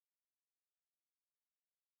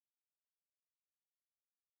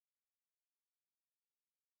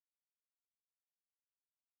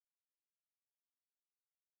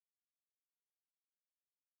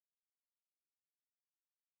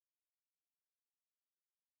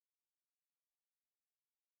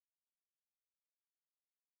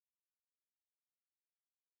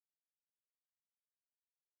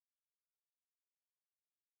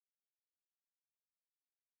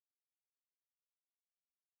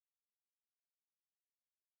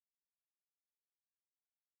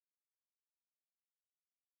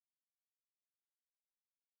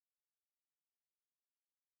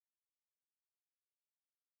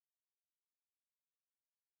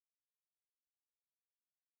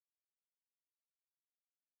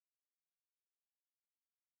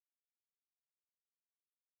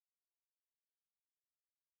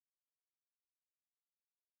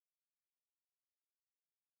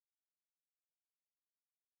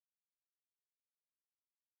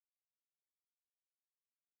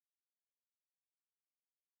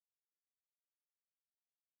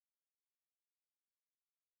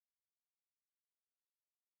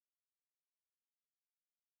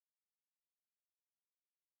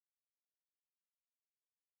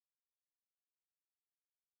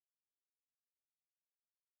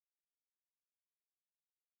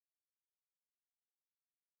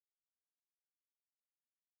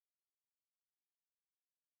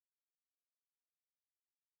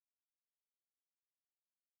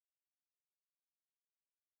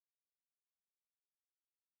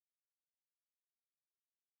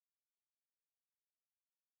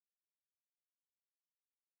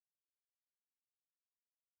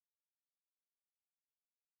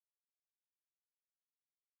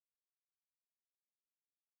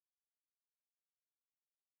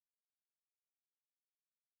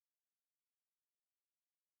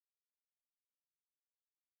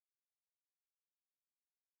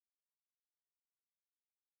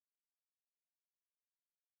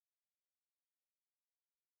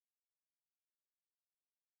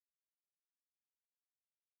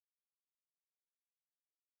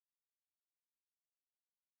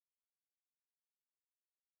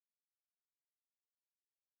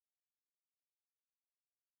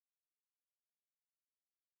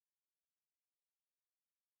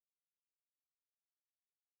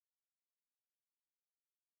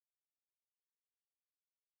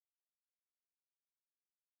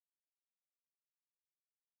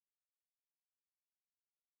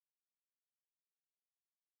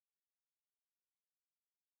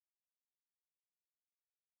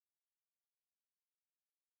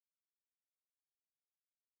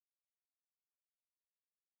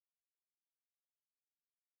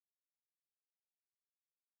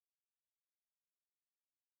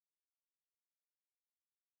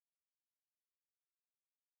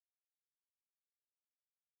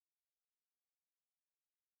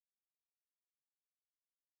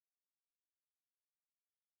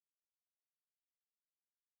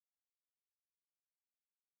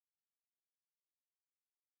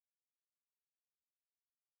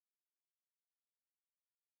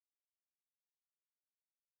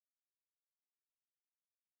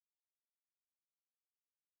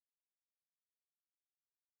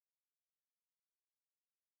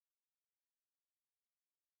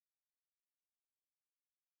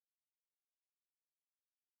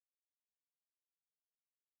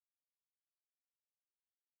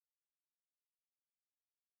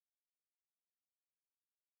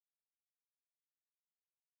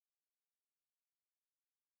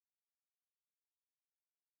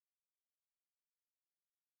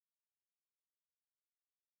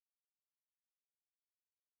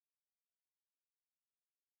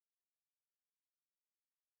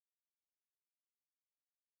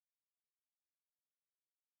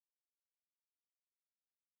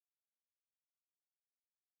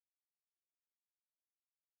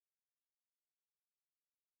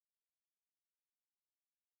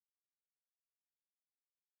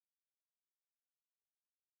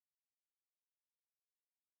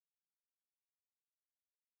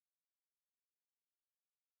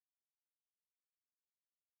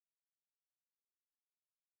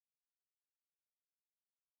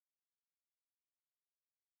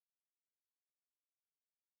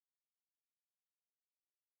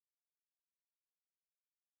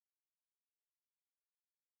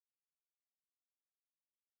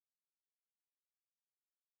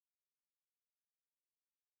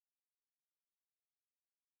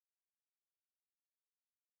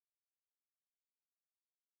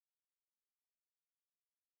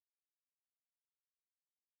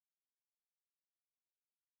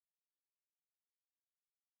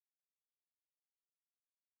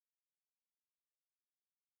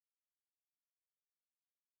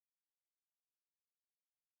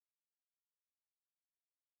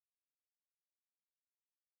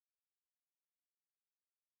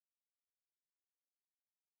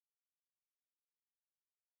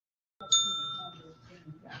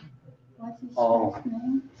Oh.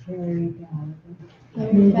 Maybe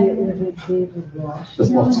it was a David Walsh.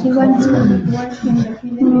 Just No, he wants to work in the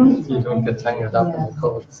Philippines. You don't get tangled up in the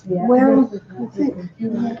codes. Yeah. Well, I think,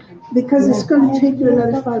 because it's going to take you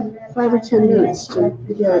another 5 or 10 minutes to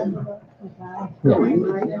get going,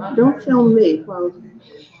 right? Don't film me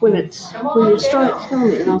when you start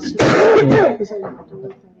filming, I'll see.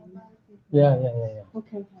 Yeah.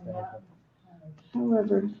 Okay.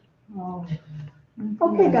 However,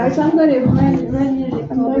 okay, guys, I'm going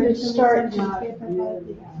to start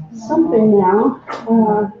something now.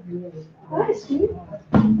 Hi, Steve.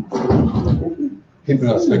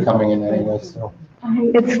 People are still coming in anyway, so.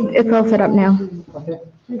 It's all set up now. Okay.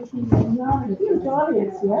 Not a huge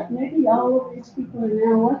audience yet. Maybe all of these people are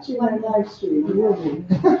now watching my live stream.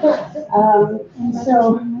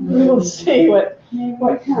 So we will see what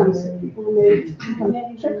comes. People may come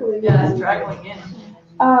trickling in. Yeah, straggling in.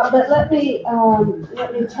 But let me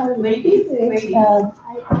tell you a few things.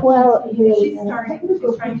 Well, the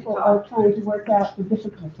technical people are trying to work out the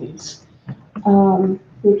difficulties.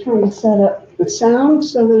 We're trying to set up the sound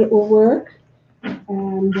so that it will work,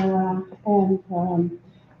 and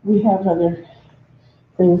we have other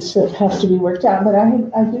things that have to be worked out. But I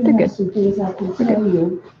do have some things I can tell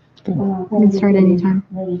you. You can start anytime.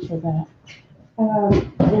 Ready for that.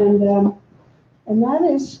 And that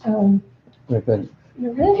is. We're good.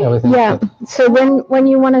 You're ready? Everything's Yeah. good. So when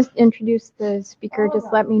you want to introduce the speaker,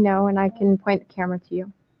 just let me know and I can point the camera to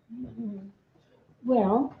you.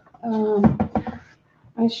 Well,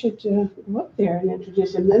 I should go up there and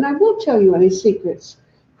introduce him. Then I won't tell you any secrets.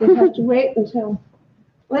 You'll have to wait until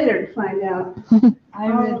later to find out I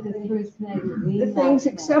read the first magazine. the things,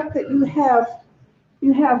 except that you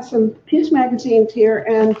have some Peace magazines here,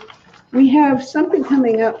 and we have something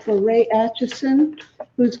coming up for Ray Atchison,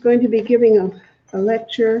 who's going to be giving a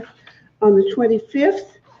lecture on the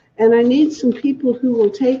 25th. And I need some people who will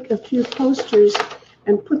take a few posters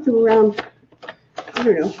and put them around, I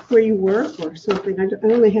don't know, where you work or something. I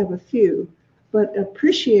only have a few, but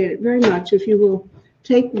appreciate it very much if you will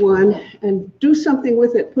take one and do something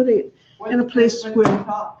with it, put it in a place where,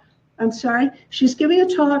 I'm sorry, she's giving a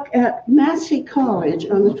talk at Massey College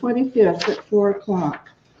on the 25th at 4 o'clock.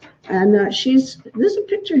 And there's a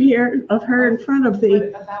picture here of her in front of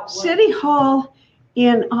the City Hall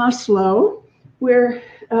in Oslo, where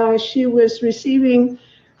she was receiving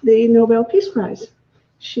the Nobel Peace Prize.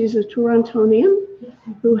 She's a Torontonian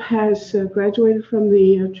who has graduated from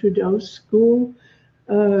the Trudeau School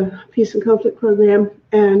Peace and Conflict Program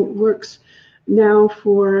and works now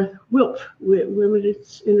for WILP,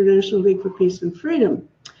 Women's International League for Peace and Freedom.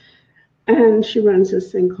 And she runs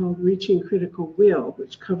this thing called Reaching Critical Will,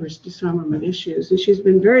 which covers disarmament issues. And she's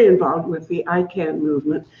been very involved with the ICANN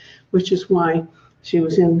movement, which is why she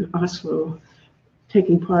was in Oslo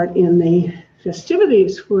taking part in the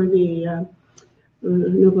festivities for the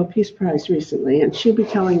Nobel Peace Prize recently. And she'll be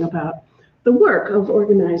telling about the work of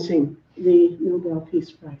organizing the Nobel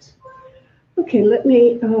Peace Prize. Okay, let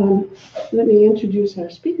me introduce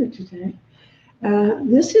our speaker today.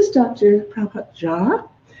 This is Dr. Prabhat Jha.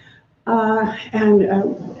 And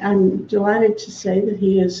I'm delighted to say that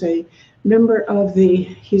he is a member of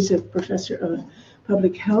he's a professor of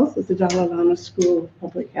public health at the Dalai Lama School of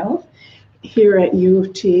Public Health here at U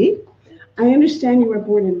of T. I understand you were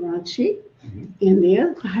born in Ranchi,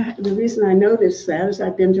 India. The reason I know this is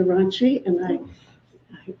I've been to Ranchi and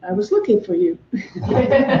I was looking for you.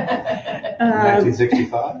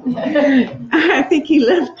 1965? I think he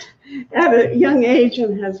left at a young age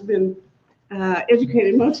and has been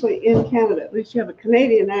educated mostly in Canada. At least you have a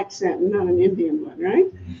Canadian accent and not an Indian one, right?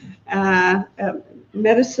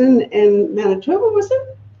 Medicine in Manitoba, was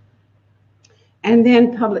it? And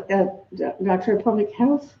then Doctor of Public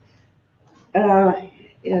Health.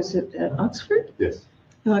 Is it at Oxford? Yes.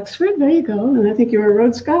 Oxford, there you go. And I think you're a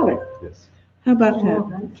Rhodes Scholar. Yes. How about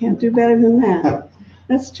that? Can't do better than that.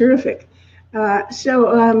 That's terrific. So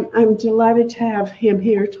I'm delighted to have him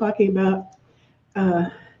here talking about,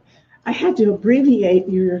 I had to abbreviate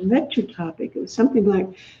your lecture topic. It was something like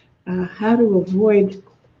how to avoid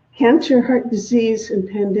cancer, heart disease, and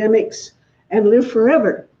pandemics and live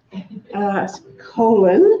forever,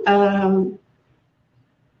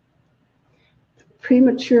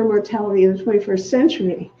 premature mortality in the 21st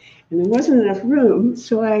century. And there wasn't enough room,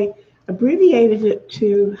 so I abbreviated it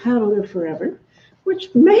to how to live forever,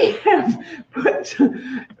 which may have put a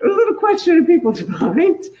little question in people's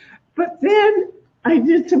minds. But then I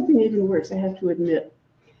did something even worse, I have to admit.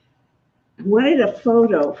 I wanted a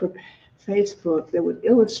photo for Facebook that would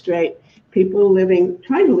illustrate people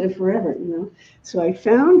trying to live forever, you know. So I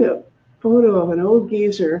found a photo of an old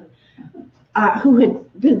geezer who had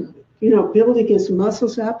been building his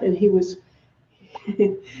muscles up, and he was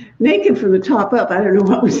naked from the top up. I don't know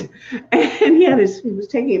what was, and he was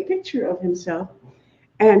taking a picture of himself,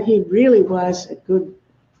 and he really was a good,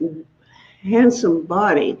 handsome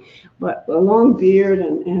body, but a long beard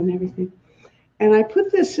and everything. And I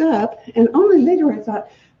put this up, and only later I thought,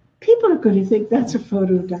 people are going to think that's a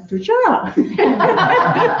photo of Dr. Jha.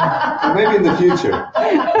 Maybe in the future.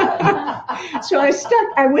 So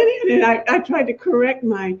I went in and I tried to correct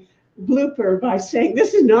my blooper by saying,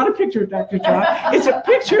 this is not a picture of Dr. Jha. It's a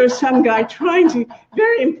picture of some guy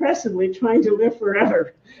very impressively trying to live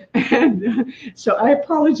forever. And so I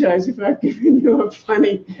apologize if I've given you a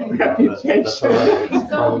funny reputation. That's all right. It's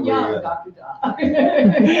So probably, young, Dr.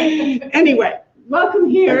 Jha. Anyway, welcome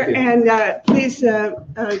here, Thank you. and please give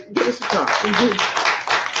us a talk.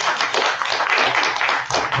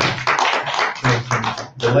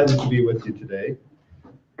 Delighted to be with you today.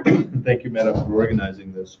 Thank you, Madam, for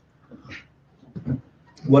organizing this.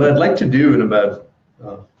 What I'd like to do in about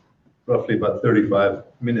roughly about 35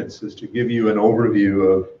 minutes is to give you an overview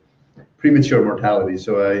of premature mortality.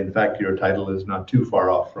 So in fact, your title is not too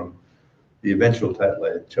far off from the eventual title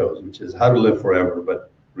I chose, which is How to Live Forever,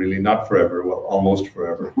 but really not forever, well, almost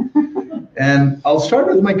forever. And I'll start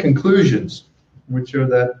with my conclusions, which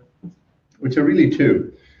are really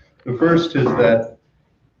two. The first is that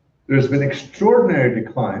there's been extraordinary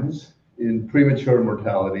declines in premature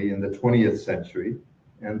mortality in the 20th century,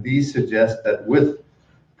 and these suggest that with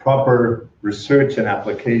proper research and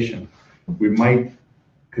application, we might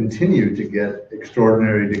continue to get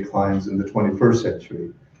extraordinary declines in the 21st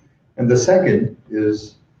century. And the second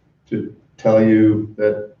is to tell you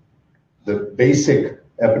that the basic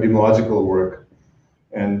epidemiological work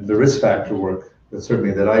and the risk factor work,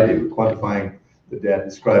 that I do, quantifying the death,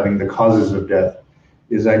 describing the causes of death,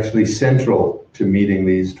 is actually central to meeting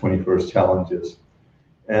these 21st challenges.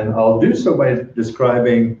 And I'll do so by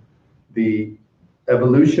describing the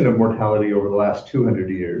evolution of mortality over the last 200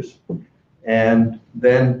 years, and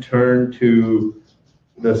then turn to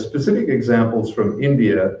the specific examples from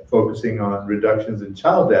India, focusing on reductions in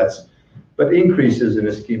child deaths, but increases in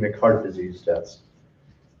ischemic heart disease deaths.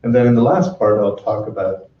 And then in the last part, I'll talk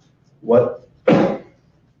about what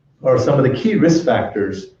are some of the key risk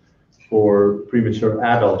factors for premature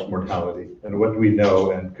adult mortality and what do we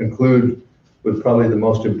know, and conclude with probably the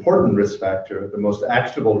most important risk factor, the most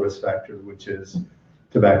actionable risk factor, which is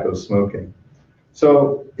tobacco smoking.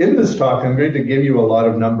 So in this talk, I'm going to give you a lot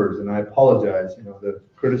of numbers, and I apologize. The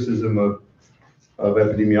criticism of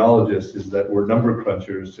epidemiologists is that we're number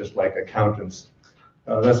crunchers, just like accountants.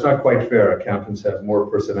 That's not quite fair. Accountants have more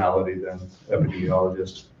personality than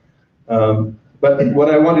epidemiologists. But what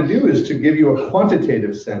I want to do is to give you a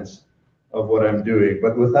quantitative sense of what I'm doing,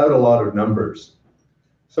 but without a lot of numbers.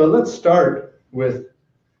 So let's start with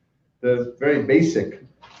the very basic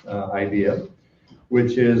idea,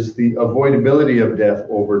 which is the avoidability of death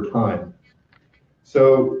over time.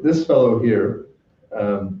 So this fellow here,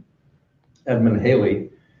 Edmund Halley,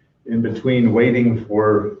 in between waiting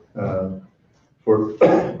for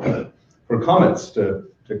comets to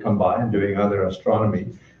come by and doing other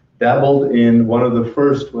astronomy, dabbled in one of the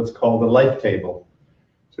first, what's called the life table.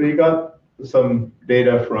 So you got some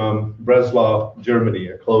data from Breslau, Germany,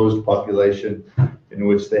 a closed population in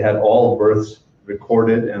which they had all births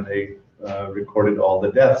recorded, and they recorded all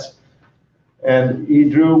the deaths. And he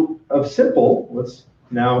drew a simple, what's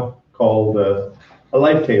now called a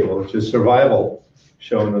life table, which is survival,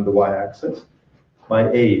 shown on the y-axis, by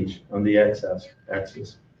age on the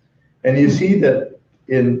x-axis. And you see that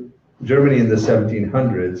in Germany in the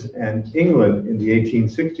 1700s and England in the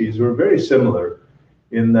 1860s were very similar,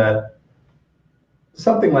 in that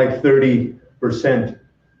something like 30%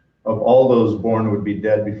 of all those born would be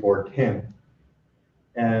dead before 10.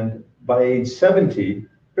 And by age 70,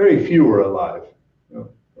 very few were alive.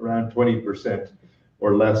 Around 20%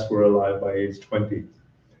 or less were alive by age 20.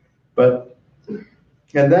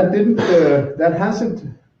 And that hasn't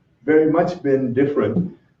very much been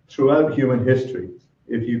different throughout human history.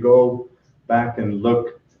 If you go back and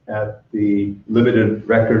look at the limited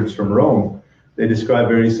records from Rome, they describe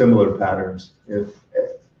very similar patterns.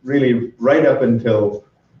 Really, right up until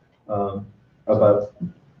about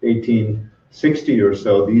 1860 or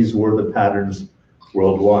so, these were the patterns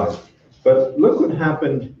worldwide. But look what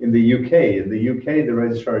happened in the UK. In the UK, the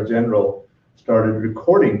Registrar General started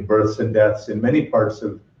recording births and deaths in many parts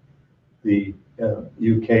of the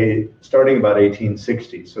UK starting about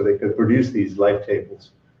 1860, so they could produce these life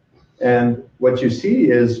tables. And what you see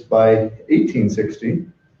is by 1860,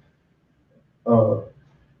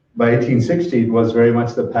 it was very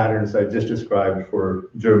much the patterns I just described for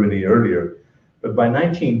Germany earlier. But by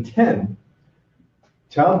 1910,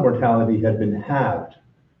 child mortality had been halved.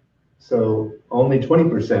 So only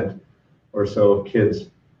 20% or so of kids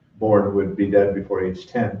born would be dead before age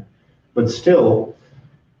 10. But still,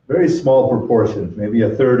 very small proportion, maybe a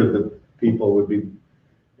third of the people would be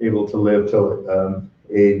able to live till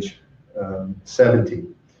age 70.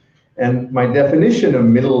 And my definition of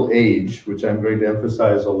middle age, which I'm going to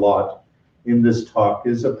emphasize a lot in this talk,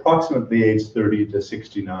 is approximately age 30 to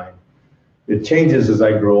 69. It changes as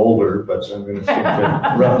I grow older, but I'm going to stick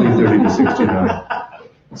to roughly 30 to 69.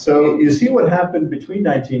 So you see what happened between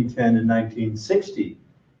 1910 and 1960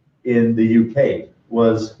 in the UK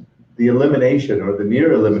was the elimination or the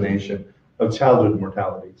near elimination of childhood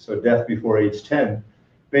mortality. So death before age 10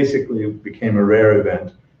 basically became a rare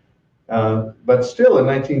event. But still in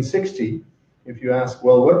 1960, if you ask,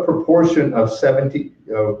 well, what proportion of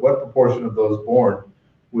those born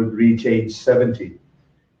would reach age 70?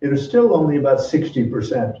 It was still only about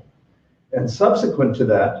 60%. And subsequent to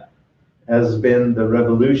that has been the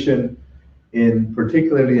revolution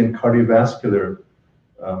particularly in cardiovascular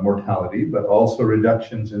mortality, but also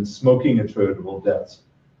reductions in smoking attributable deaths.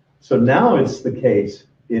 So now it's the case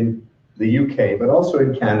in the UK, but also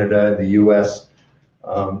in Canada and the US,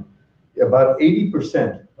 about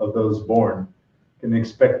 80% of those born can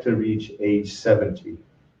expect to reach age 70.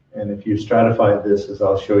 And if you stratify this, as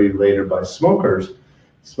I'll show you later, by smokers,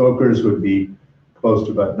 smokers would be close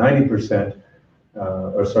to about 90%,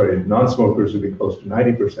 non-smokers would be close to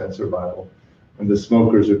 90% survival, and the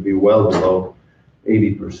smokers would be well below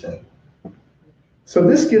 80%. So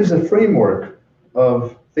this gives a framework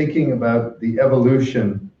of thinking about the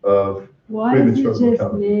evolution of premature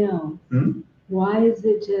mortality. Male? Why is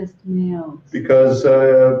it just males? Because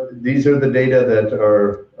these are the data that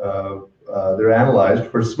are they're analyzed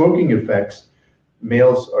for smoking effects.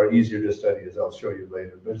 Males are easier to study, as I'll show you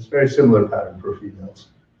later, but it's a very similar pattern for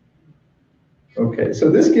females. Okay, so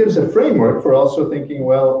this gives a framework for also thinking,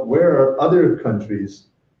 well, where are other countries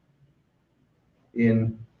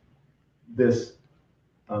in this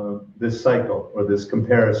this cycle or this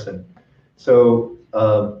comparison? So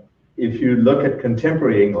if you look at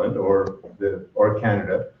contemporary England or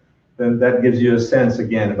Canada, then that gives you a sense,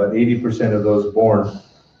 again, about 80% of those born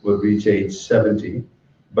will reach age 70.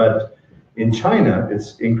 But in China,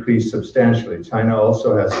 it's increased substantially. China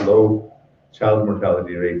also has low child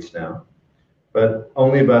mortality rates now, but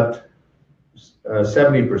only about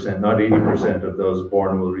 70%, not 80% of those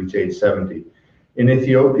born will reach age 70. In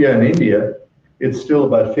Ethiopia and India, it's still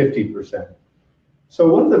about 50%. So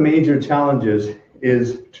one of the major challenges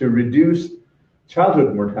is to reduce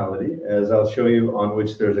childhood mortality, as I'll show you, on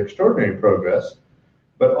which there's extraordinary progress,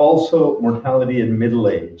 but also mortality in middle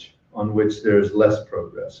age, on which there's less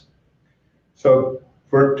progress. So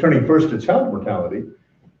for turning first to child mortality,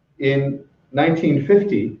 in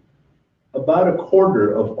 1950, about a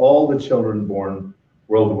quarter of all the children born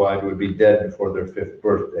worldwide would be dead before their 5th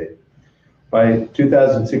birthday. By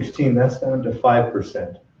 2016, that's down to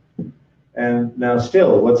 5%. And now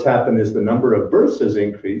still, what's happened is the number of births has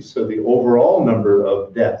increased, so the overall number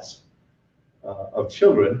of deaths of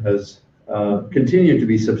children has continued to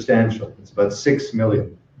be substantial. It's about 6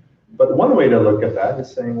 million. But one way to look at that is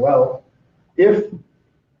saying, well, if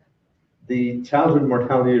the childhood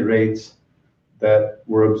mortality rates that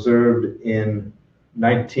were observed in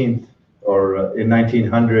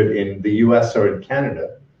 1900 in the US or in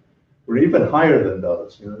Canada were even higher than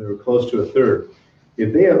those, they were close to a third.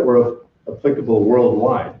 If they were applicable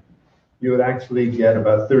worldwide, you would actually get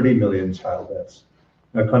about 30 million child deaths.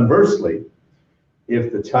 Now, conversely,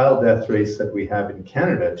 if the child death rates that we have in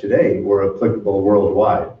Canada today were applicable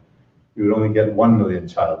worldwide, you would only get 1 million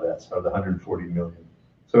child deaths out of the 140 million.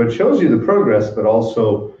 So it shows you the progress, but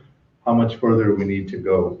also how much further we need to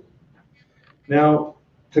go. Now,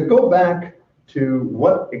 to go back to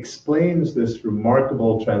what explains this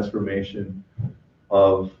remarkable transformation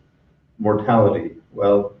of mortality.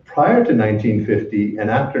 Well, prior to 1950 and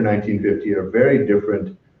after 1950 are very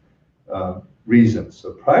different reasons.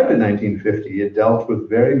 So prior to 1950, it dealt with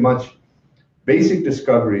very much basic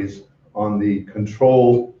discoveries on the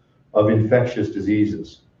control of infectious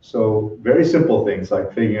diseases. So very simple things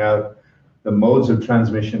like figuring out the modes of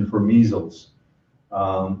transmission for measles,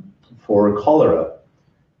 for cholera.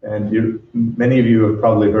 And many of you have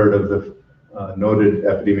probably heard of the noted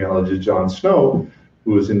epidemiologist John Snow,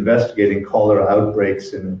 who was investigating cholera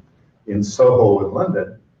outbreaks in Soho in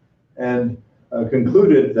London, and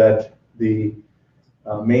concluded that the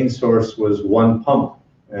main source was one pump.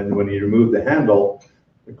 And when he removed the handle,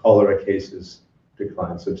 the cholera cases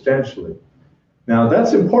declined substantially. Now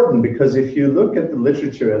that's important because if you look at the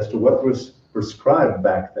literature as to what was prescribed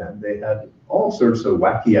back then, they had all sorts of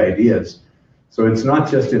wacky ideas. So it's not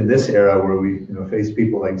just in this era where we face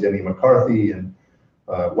people like Jenny McCarthy and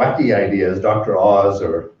wacky ideas, Dr. Oz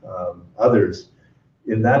or others.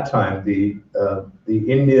 In that time, the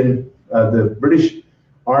British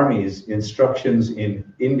Army's instructions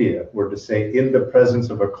in India were to say, in the presence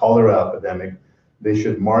of a cholera epidemic, they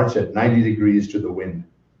should march at 90 degrees to the wind,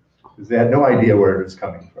 because they had no idea where it was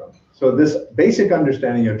coming from. So this basic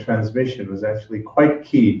understanding of transmission was actually quite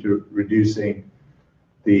key to reducing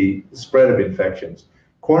the spread of infections.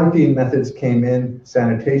 Quarantine methods came in,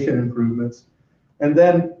 sanitation improvements, and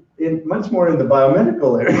then much more in the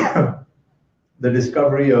biomedical area, the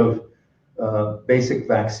discovery of basic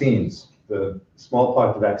vaccines. The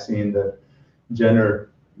smallpox vaccine that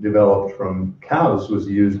Jenner developed from cows was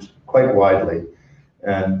used quite widely,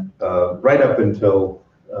 and right up until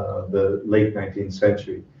the late 19th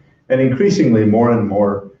century. And increasingly, more and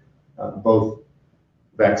more, both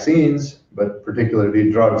vaccines, but particularly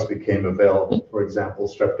drugs, became available. For example,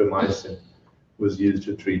 streptomycin was used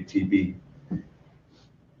to treat TB.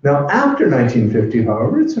 Now, after 1950,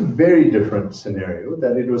 however, it's a very different scenario,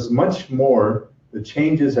 that it was much more, the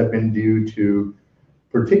changes have been due to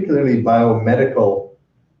particularly biomedical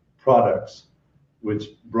products,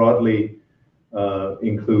 which broadly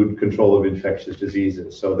include control of infectious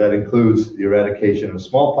diseases. So that includes the eradication of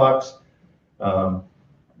smallpox,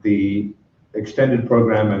 the extended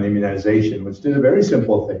program on immunization, which did a very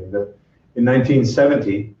simple thing, that in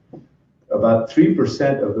 1970, about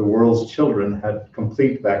 3% of the world's children had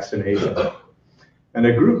complete vaccination. And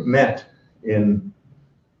a group met in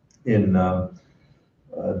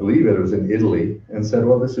I believe it was in Italy, and said,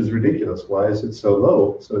 well, this is ridiculous. Why is it so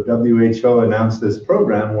low? So WHO announced this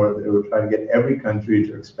program where they were trying to get every country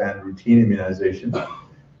to expand routine immunization.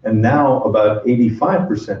 And now about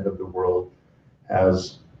 85% of the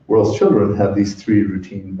world's children have these 3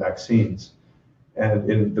 routine vaccines. And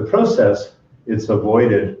in the process, it's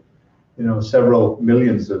avoided, several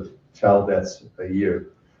millions of child deaths a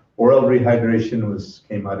year. Oral rehydration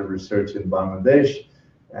came out of research in Bangladesh,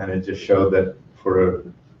 and it just showed that for a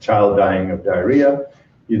child dying of diarrhea,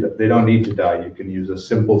 they don't need to die. You can use a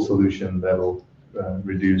simple solution that'll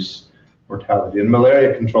reduce mortality. And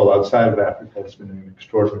malaria control outside of Africa has been an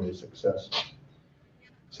extraordinary success.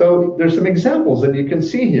 So there's some examples that you can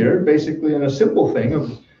see here, basically in a simple thing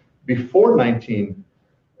of before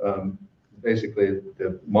basically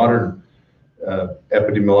the modern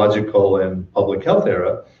epidemiological and public health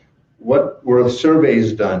era, what were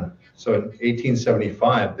surveys done? So in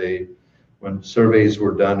 1875, when surveys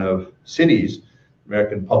were done of cities,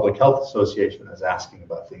 American Public Health Association was asking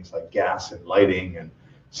about things like gas and lighting and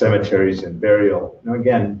cemeteries and burial. Now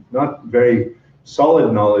again, not very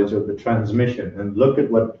solid knowledge of the transmission. And look at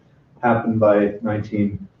what happened by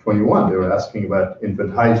 1921. They were asking about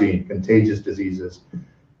infant hygiene, contagious diseases,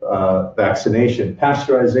 vaccination,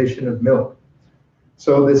 pasteurization of milk.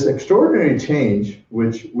 So this extraordinary change,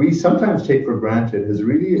 which we sometimes take for granted, has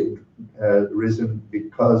really risen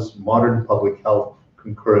because modern public health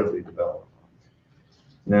concurrently developed.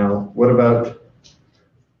 Now, what about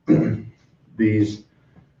these?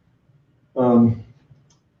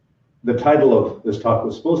 The title of this talk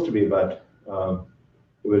was supposed to be about,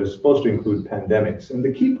 it was supposed to include pandemics. And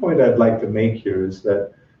the key point I'd like to make here is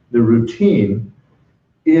that the routine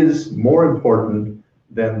is more important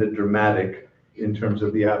than the dramatic in terms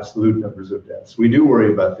of the absolute numbers of deaths. We do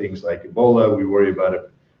worry about things like Ebola. We worry about a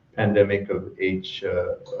pandemic of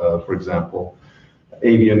for example,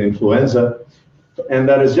 avian influenza. And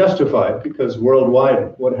that is justified because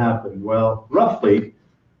worldwide, what happened? Well, roughly,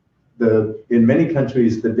 in many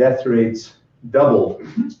countries, the death rates doubled,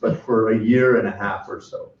 but for a year and a half or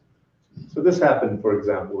so. So this happened, for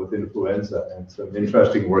example, with influenza and some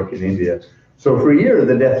interesting work in India. So for a year,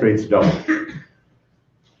 the death rates doubled.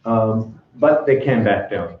 But they came back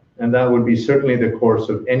down. And that would be certainly the course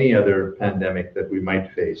of any other pandemic that we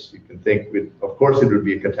might face. You can think, of course, it would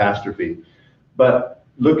be a catastrophe. But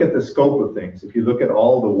look at the scope of things. If you look at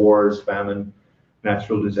all the wars, famine,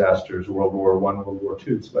 natural disasters, World War I, World War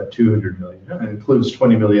II, it's about 200 million. It includes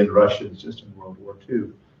 20 million Russians just in World War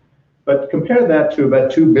II. But compare that to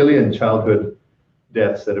about 2 billion childhood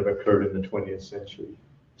deaths that have occurred in the 20th century.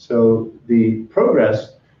 So the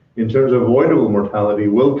progress in terms of avoidable mortality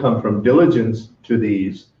will come from diligence to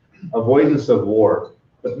these, avoidance of war,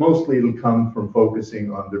 but mostly it'll come from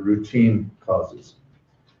focusing on the routine causes.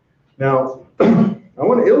 Now, I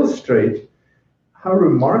want to illustrate how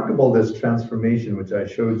remarkable this transformation, which I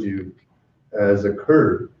showed you, has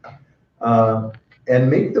occurred, and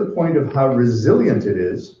make the point of how resilient it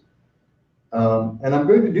is. And I'm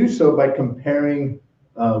going to do so by comparing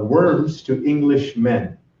worms to English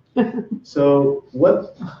men. So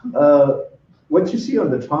what you see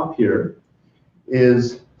on the top here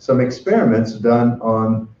is some experiments done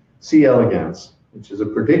on C. elegans, which is a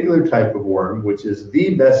particular type of worm, which is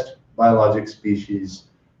the best biologic species,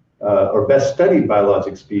 or best studied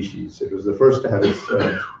biologic species. It was the first to have its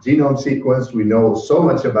genome sequenced. We know so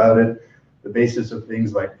much about it. The basis of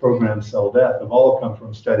things like programmed cell death have all come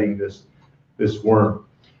from studying this worm.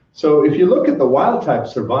 So if you look at the wild type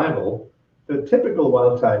survival, the typical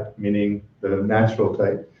wild type, meaning the natural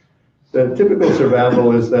type, the typical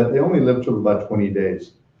survival is that they only live to about 20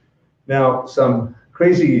 days. Now, some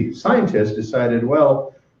crazy scientists decided,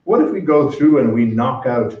 well, what if we go through and we knock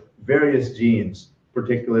out various genes,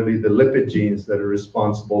 particularly the lipid genes that are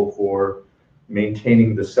responsible for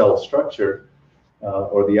maintaining the cell structure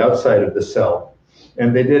or the outside of the cell.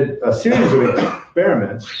 And they did a series of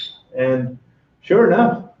experiments, and sure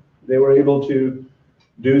enough, they were able to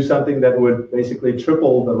do something that would basically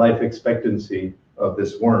triple the life expectancy of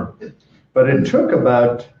this worm. But it took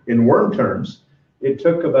about, in worm terms, it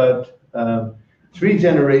took about 3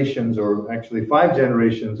 generations, or actually 5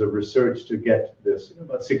 generations of research to get this,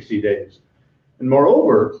 about 60 days. And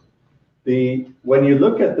moreover, when you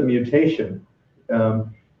look at the mutation,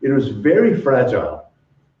 it was very fragile.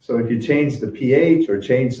 So if you change the pH or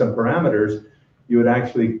change some parameters, you would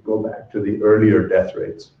actually go back to the earlier death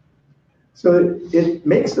rates. So it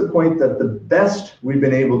makes the point that the best we've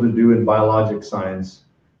been able to do in biologic science,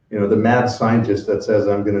 the mad scientist that says,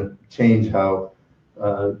 I'm going to change how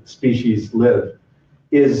species live,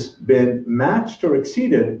 is been matched or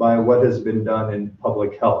exceeded by what has been done in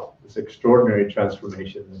public health, this extraordinary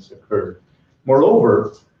transformation that's occurred.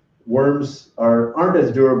 Moreover, worms aren't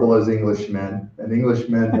as durable as English men, and English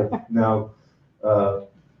men have now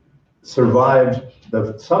survived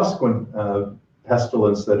the subsequent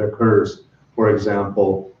pestilence that occurs. For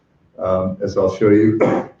example, as I'll show you,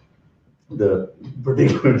 the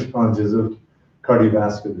particular challenges of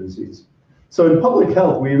cardiovascular disease. So in public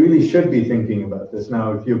health, we really should be thinking about this.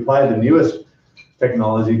 Now, if you apply the newest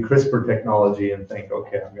technology, CRISPR technology, and think,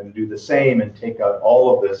 okay, I'm going to do the same and take out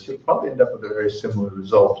all of this, you'll probably end up with a very similar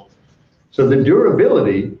result. So the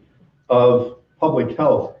durability of public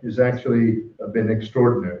health has actually been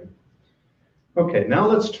extraordinary. Okay, now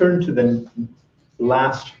let's turn to the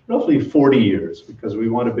last roughly 40 years, because we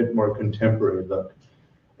want a bit more contemporary look.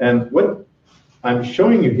 And what I'm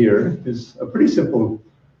showing you here is a pretty simple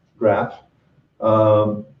graph,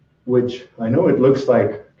 which I know it looks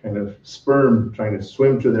like kind of sperm trying to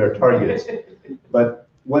swim to their targets, but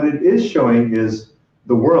what it is showing is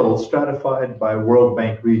the world stratified by World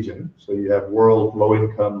Bank region. So you have world low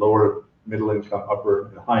income, lower middle income, upper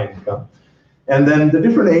and high income, and then the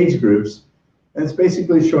different age groups. And it's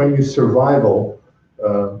basically showing you survival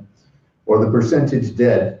or the percentage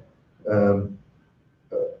dead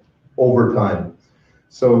over time.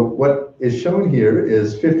 So what is shown here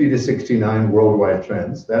is 50 to 69 worldwide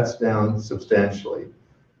trends. That's down substantially.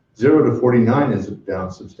 0 to 49 is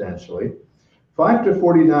down substantially. 5 to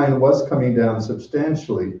 49 was coming down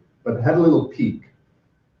substantially, but had a little peak,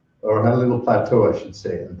 or had a little plateau, I should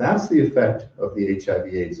say. And that's the effect of the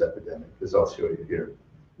HIV/AIDS epidemic, as I'll show you here.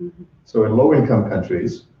 So in low-income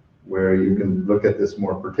countries, where you can look at this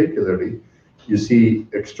more particularly, you see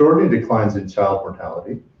extraordinary declines in child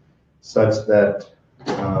mortality, such that,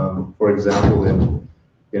 for example,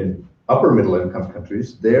 in upper middle-income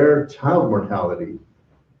countries, their child mortality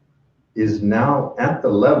is now at the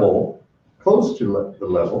level, close to the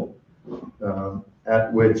level,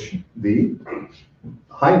 at which the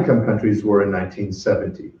high-income countries were in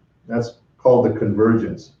 1970. That's called the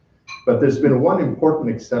convergence. But there's been one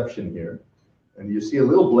important exception here, and you see a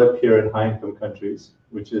little blip here in high-income countries,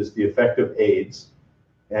 which is the effect of AIDS,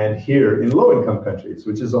 and here in low-income countries,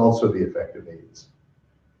 which is also the effect of AIDS.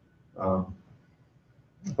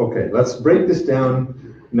 Okay, let's break this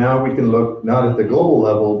down. Now we can look not at the global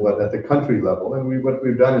level, but at the country level. And what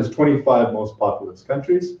we've done is 25 most populous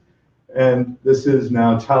countries, and this is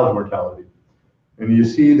now child mortality. And you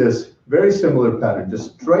see this very similar pattern,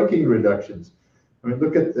 just striking reductions. I mean,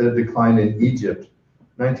 look at the decline in Egypt,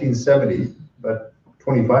 1970, but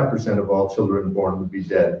 25% of all children born would be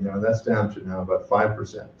dead. That's down to now about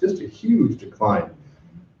 5%, just a huge decline.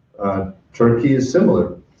 Turkey is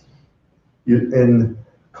similar. In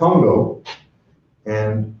Congo,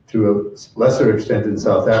 and to a lesser extent in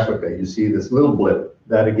South Africa, you see this little blip.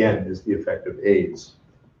 That again is the effect of AIDS.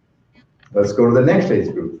 Let's go to the next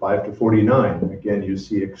age group, 5 to 49. Again, you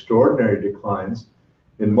see extraordinary declines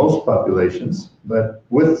in most populations, but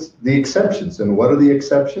with the exceptions. And what are the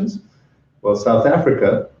exceptions? Well, South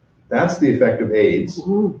Africa, that's the effect of AIDS,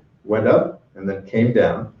 went up, and then came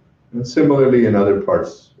down. And similarly in other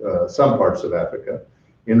parts, some parts of Africa.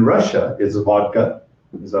 In Russia, it's vodka,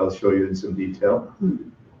 as I'll show you in some detail.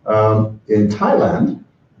 In Thailand,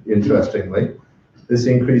 interestingly, this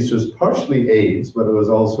increase was partially AIDS, but it was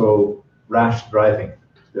also rash driving,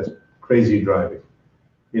 just crazy driving.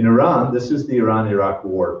 In Iran, this is the Iran-Iraq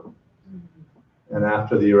War. And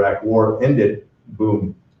after the Iraq War ended,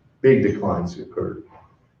 boom, big declines occurred.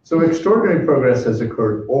 So extraordinary progress has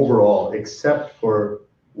occurred overall, except for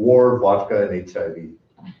war, vodka, and HIV.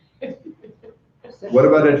 What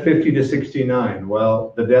about at 50 to 69?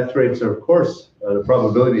 Well, the death rates are, of course, the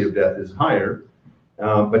probability of death is higher,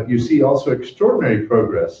 but you see also extraordinary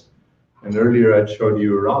progress. And earlier I showed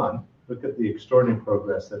you Iran. Look at the extraordinary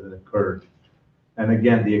progress that has occurred. And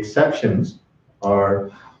again, the exceptions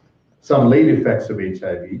are some late effects of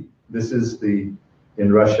HIV. This is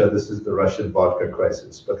in Russia, this is the Russian vodka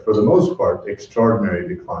crisis. But for the most part, extraordinary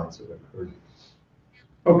declines have occurred.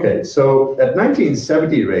 Okay, so at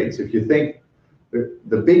 1970 rates, if you think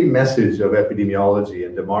the big message of epidemiology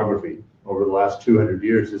and demography over the last 200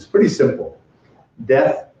 years is pretty simple.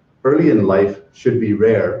 Death early in life should be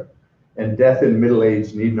rare, and death in middle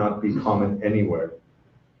age need not be common anywhere.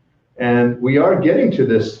 And we are getting to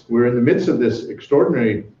this, we're in the midst of this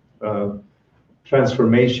extraordinary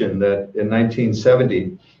transformation that in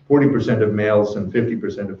 1970, 40% of males and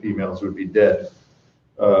 50% of females would be dead.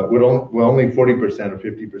 Only 40% or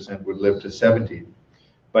 50% would live to 70.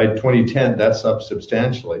 By 2010, that's up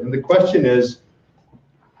substantially. And the question is,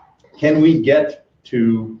 can we get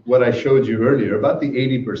to what I showed you earlier, about the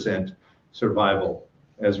 80% survival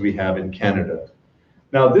as we have in Canada?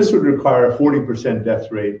 Now, this would require a 40%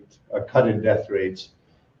 death rate, a cut in death rates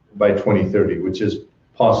by 2030, which is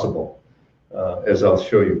possible, as I'll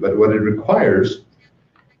show you. But what it requires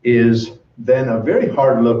is then a very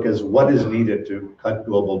hard look as what is needed to cut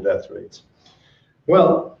global death rates.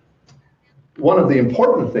 Well, one of the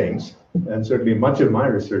important things, and certainly much of my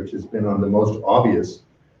research has been on the most obvious,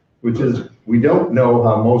 which is we don't know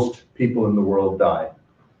how most people in the world die.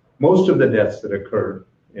 Most of the deaths that occur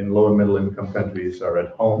in low and middle income countries are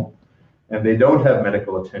at home, and they don't have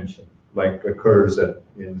medical attention like occurs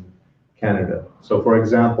in Canada. So for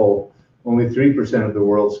example, only 3% of the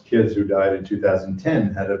world's kids who died in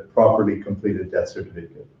 2010 had a properly completed death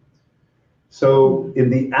certificate. So in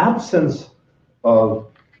the absence of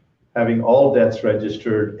having all deaths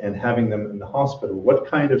registered and having them in the hospital, what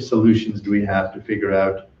kind of solutions do we have to figure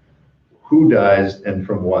out who dies and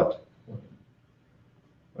from what?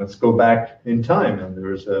 Let's go back in time, and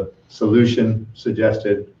there was a solution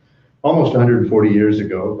suggested almost 140 years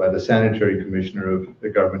ago by the Sanitary Commissioner of the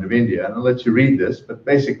Government of India. And I'll let you read this, but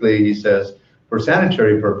basically he says, for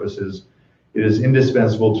sanitary purposes, it is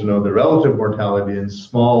indispensable to know the relative mortality in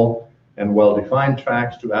small and well-defined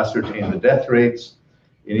tracts to ascertain the death rates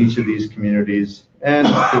in each of these communities and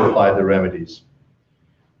to apply the remedies.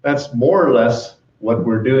 That's more or less what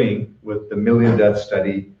we're doing with the Million Death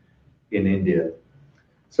Study in India.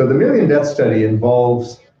 So the Million Death Study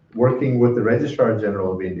involves working with the Registrar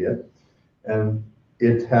General of India, and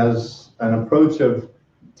it has an approach of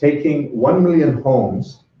taking 1 million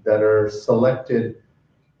homes that are selected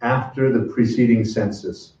after the preceding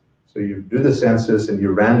census. So you do the census and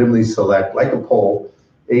you randomly select, like a poll,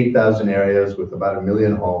 8,000 areas with about 1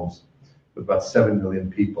 million homes, with about 7 million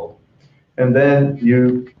people. And then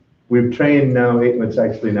we've trained now, it's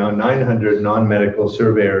actually now 900 non-medical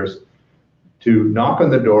surveyors to knock on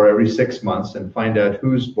the door every 6 months and find out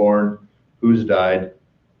who's born, who's died.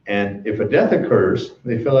 And if a death occurs,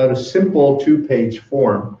 they fill out a simple 2-page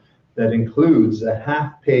form that includes a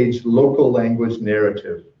half-page local language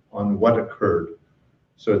narrative on what occurred.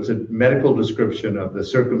 So it's a medical description of the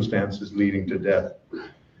circumstances leading to death.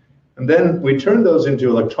 And then we turn those into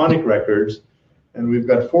electronic records, and we've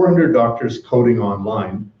got 400 doctors coding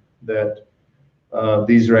online that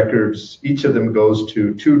these records, each of them goes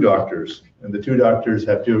to 2 doctors, and the 2 doctors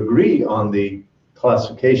have to agree on the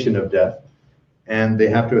classification of death, and they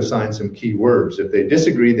have to assign some key words. If they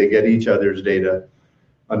disagree, they get each other's data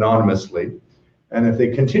anonymously. And if they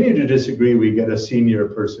continue to disagree, we get a senior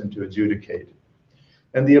person to adjudicate.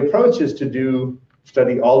 And the approach is to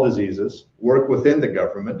study all diseases, work within the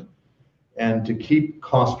government, and to keep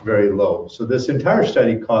cost very low. So this entire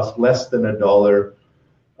study costs less than $1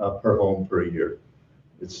 per home per year.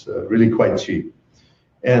 It's really quite cheap.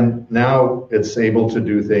 And now it's able to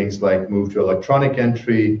do things like move to electronic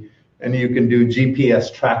entry, and you can do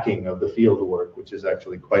GPS tracking of the field work, which is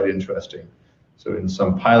actually quite interesting. So in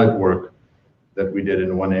some pilot work that we did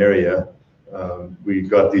in one area, we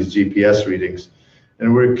got these GPS readings.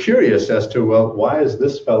 And we're curious as to, well, why is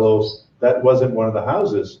this fellow, that wasn't one of the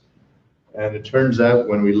houses And it turns out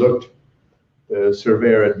when we looked, the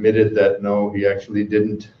surveyor admitted that no, he actually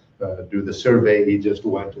didn't do the survey. He just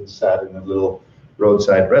went and sat in a little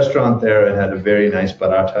roadside restaurant there and had a very nice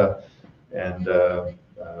paratha and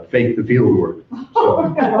faked the field work.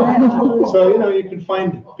 So, you know, you can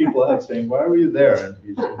find people out saying, why were you there? And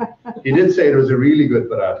he did say it was a really good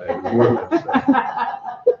paratha. It was worth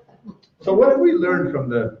it. So what did we learn from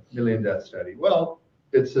the Million Death Study? Well,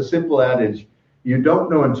 it's a simple adage. You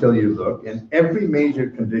don't know until you look. In every major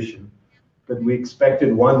condition that we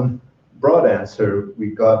expected one broad answer, we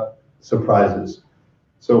got surprises.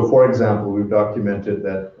 So for example, we've documented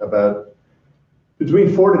that about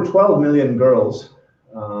between 4 to 12 million girls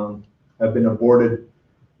have been aborted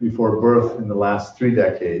before birth in the last 3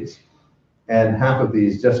 decades, and half of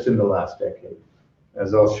these just in the last decade.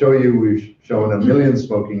 As I'll show you, we've shown 1 million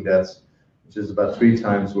smoking deaths, which is about 3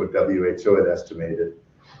 times what WHO had estimated.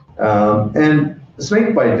 And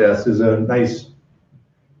snakebite deaths is a nice,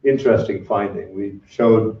 interesting finding. We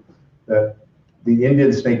showed that the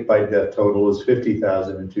Indian snakebite death total was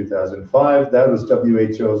 50,000 in 2005. That was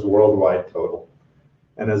WHO's worldwide total.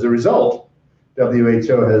 And as a result,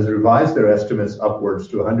 WHO has revised their estimates upwards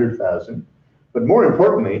to 100,000. But more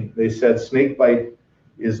importantly, they said snakebite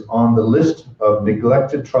is on the list of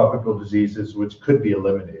neglected tropical diseases which could be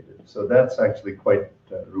eliminated. So that's actually quite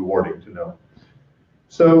rewarding to know.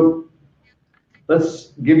 So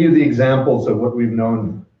let's give you the examples of what we've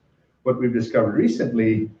known, what we've discovered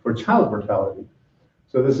recently for child mortality.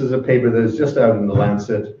 So this is a paper that is just out in the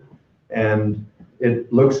Lancet, and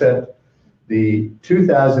it looks at the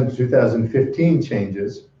 2000 to 2015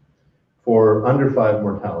 changes for under 5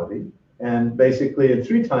 mortality, and basically in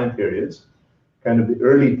 3 time periods, kind of the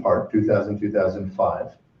early part, 2000, 2005,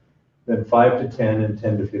 then 5 to 10 and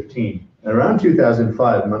 10 to 15. And around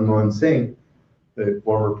 2005, Manmohan Singh, the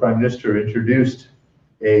former prime minister, introduced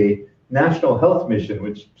a national health mission,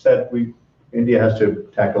 which said India has to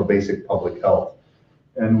tackle basic public health.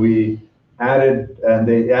 And we added, and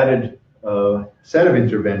they added a set of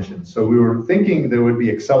interventions. So we were thinking there would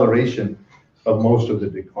be acceleration of most of the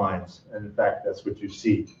declines. And in fact, that's what you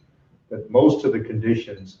see, that most of the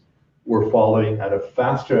conditions were following at a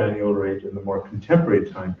faster annual rate in the more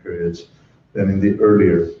contemporary time periods than in the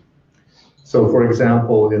earlier. So for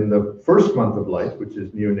example, in the first month of life, which is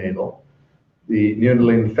neonatal, the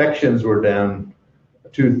neonatal infections were down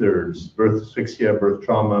 2/3, birth asphyxia, birth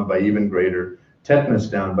trauma by even greater, tetanus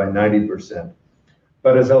down by 90%.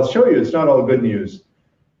 But as I'll show you, it's not all good news.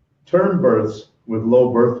 Term births with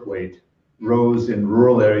low birth weight rose in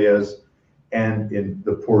rural areas and in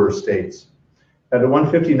the poorer states. At the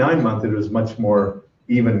 159 month, it was much more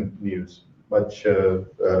even news, much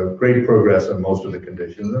great progress on most of the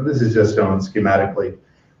conditions. And this is just shown schematically.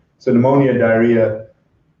 So pneumonia, diarrhea,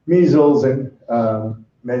 measles, and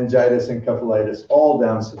meningitis, and encephalitis, all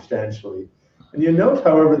down substantially. And you note,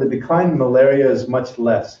 however, the decline in malaria is much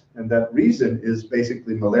less. And that reason is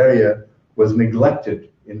basically malaria was neglected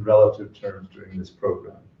in relative terms during this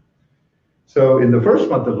program. So in the first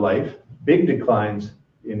month of life, big declines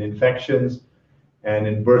in infections and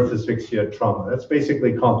in birth asphyxia trauma. That's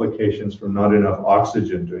basically complications from not enough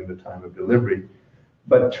oxygen during the time of delivery.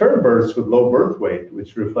 But term births with low birth weight,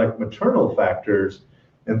 which reflect maternal factors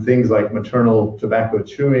and things like maternal tobacco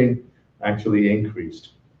chewing, actually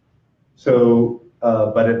increased. So,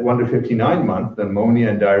 but at 1 to 59 month, the pneumonia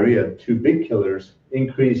and diarrhea, 2 big killers,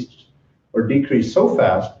 increased or decreased so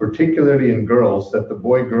fast, particularly in girls, that the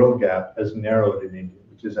boy-girl gap has narrowed in India,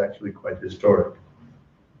 which is actually quite historic.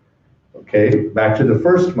 Okay, back to the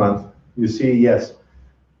first month, you see, yes,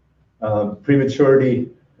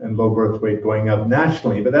 prematurity and low birth weight going up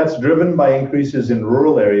nationally, but that's driven by increases in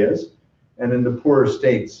rural areas and in the poorer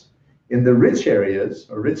states. In the rich areas,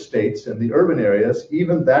 or rich states, and the urban areas,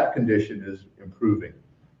 even that condition is improving.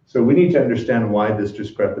 So we need to understand why this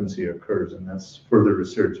discrepancy occurs, and that's further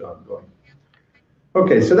research ongoing.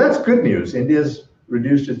 Okay, so that's good news. India's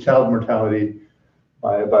reduced its child mortality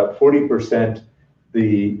by about 40%.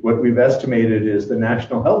 What we've estimated is the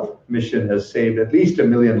National Health Mission has saved at least 1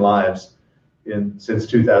 million lives since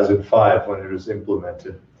 2005 when it was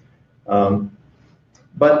implemented.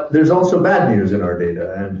 But there's also bad news in our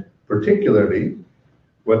data, and particularly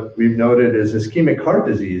what we've noted is ischemic heart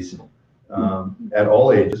disease at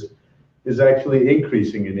all ages is actually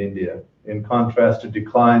increasing in India, in contrast to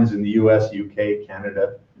declines in the US, UK,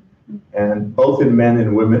 Canada, and both in men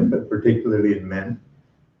and women, but particularly in men.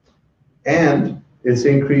 And it's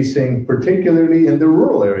increasing particularly in the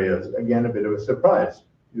rural areas. Again, a bit of a surprise.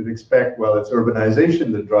 You'd expect, well, it's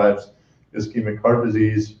urbanization that drives ischemic heart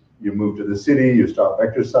disease. You move to the city, you stop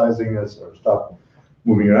exercising or stop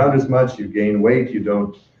moving around as much, you gain weight, you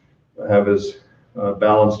don't have as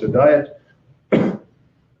balanced a diet,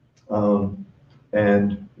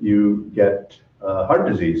 and you get heart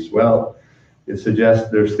disease. Well, it suggests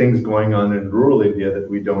there's things going on in rural India that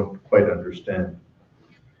we don't quite understand.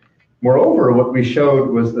 Moreover, what we showed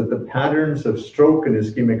was that the patterns of stroke and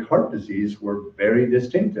ischemic heart disease were very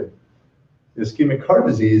distinctive. Ischemic heart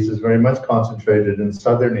disease is very much concentrated in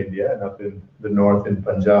southern India and up in the north in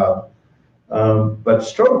Punjab. But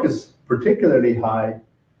stroke is particularly high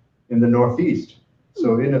in the Northeast.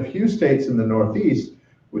 So in a few states in the Northeast,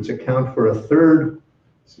 which account for a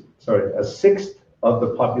sixth of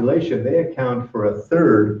the population, they account for a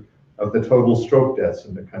third of the total stroke deaths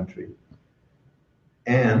in the country.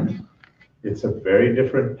 And it's a very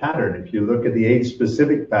different pattern. If you look at the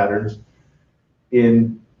age-specific patterns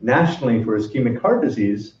nationally for ischemic heart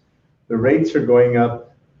disease, the rates are going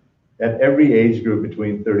up at every age group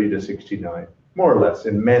between 30 to 69, more or less,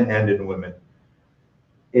 in men and in women.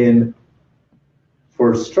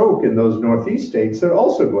 For stroke in those Northeast states, they're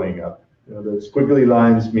also going up. You know, the squiggly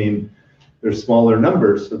lines mean they're smaller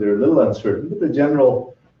numbers, so they're a little uncertain, but the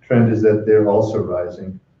general trend is that they're also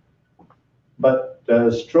rising. But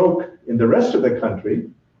stroke in the rest of the country,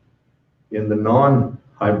 in the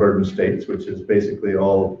non-high burden states, which is basically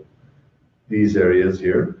all these areas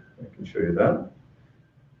here, I can show you that,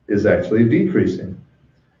 is actually decreasing.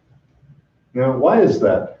 Now, why is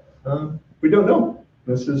that? We don't know.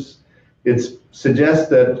 It suggests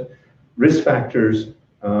that risk factors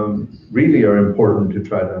really are important to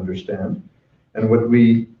try to understand. And what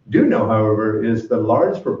we do know, however, is the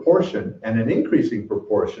large proportion and an increasing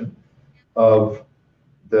proportion of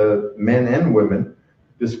the men and women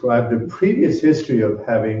described a previous history of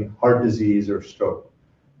having heart disease or stroke.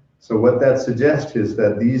 So what that suggests is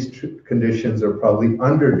that these conditions are probably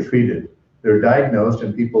undertreated. They're diagnosed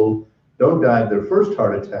and people don't die of their first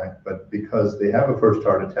heart attack, but because they have a first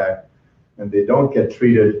heart attack and they don't get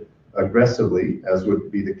treated aggressively, as would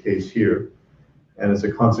be the case here, and as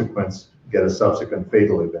a consequence, get a subsequent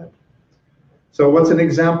fatal event. So what's an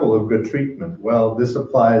example of good treatment? Well, this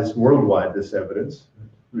applies worldwide, this evidence,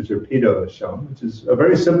 Richard Pito has shown, which is a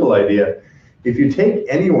very simple idea. If you take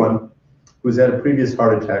anyone who's had a previous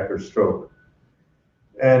heart attack or stroke,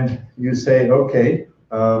 and you say, okay,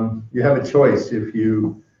 you have a choice. If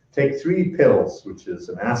you take 3 pills, which is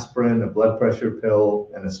an aspirin, a blood pressure pill,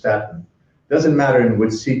 and a statin, doesn't matter in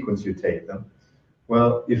which sequence you take them.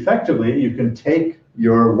 Well, effectively, you can take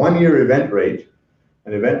your 1-year event rate,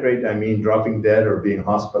 an event rate, I mean dropping dead or being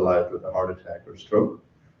hospitalized with a heart attack or stroke,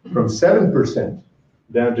 from 7%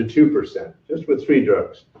 down to 2%, just with 3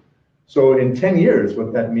 drugs. So in 10 years,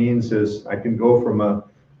 what that means is I can go from a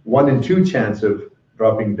 1 in 2 chance of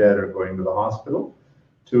dropping dead or going to the hospital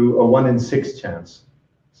to a 1 in 6 chance.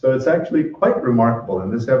 So it's actually quite remarkable,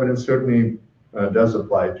 and this evidence certainly does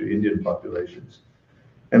apply to Indian populations.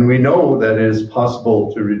 And we know that it is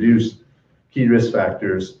possible to reduce key risk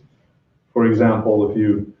factors. For example, if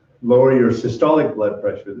you lower your systolic blood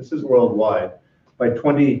pressure, this is worldwide, by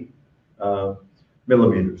 20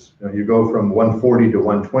 millimeters. You go from 140 to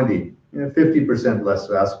 120, 50% less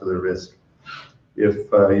vascular risk. If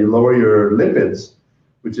you lower your lipids,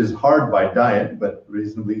 which is hard by diet, but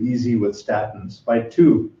reasonably easy with statins, by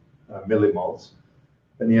 2 millimoles,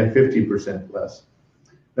 then you have 50% less.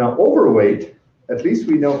 Now, overweight, at least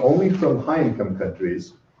we know only from high-income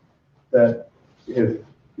countries that if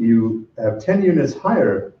you have 10 units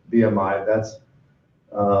higher BMI, that's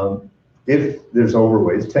if there's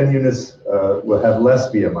overweight, 10 units will have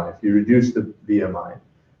less BMI if you reduce the BMI.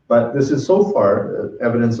 But this is so far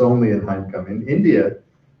evidence only in high income. In India,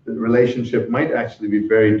 the relationship might actually be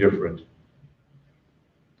very different.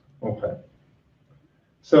 Okay.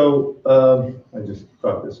 So I just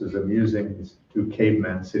thought this was amusing, these 2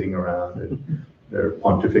 cavemen sitting around and they're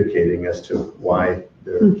pontificating as to why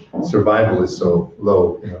their survival is so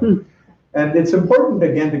low. You know? And it's important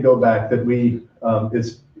again to go back that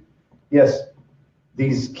yes,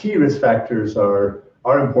 these key risk factors are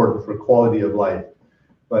important for quality of life,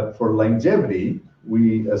 but for longevity,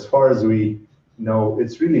 as far as we know,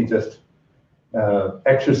 it's really just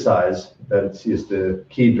exercise that is the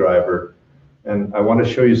key driver. And I want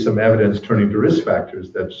to show you some evidence turning to risk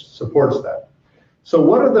factors that supports that. So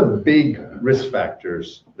what are the big risk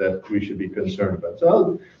factors that we should be concerned about?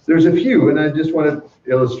 So there's a few, and I just want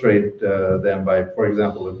to illustrate them by, for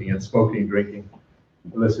example, looking at smoking, drinking,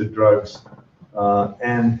 illicit drugs,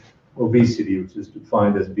 and obesity, which is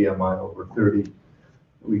defined as BMI over 30.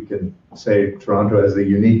 We can say Toronto has the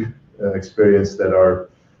unique experience that our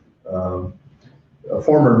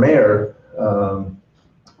former mayor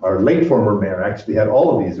our late former mayor actually had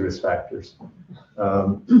all of these risk factors.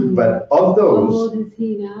 But of How those, old is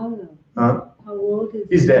he now, though? Huh? How old is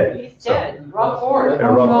he's he? dead. He's dead. Rob Ford. Yeah,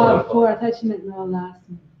 Oh, Rob Rob Ford. Ford. I thought you meant Rob last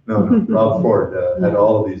name. No, Rob Ford had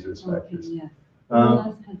all of these risk Okay, factors. yeah. Um,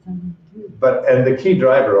 Rob had something to do. And the key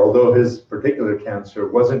driver, although his particular cancer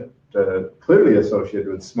wasn't clearly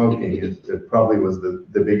associated with smoking, it probably was the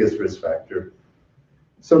biggest risk factor.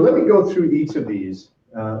 So let me go through each of these,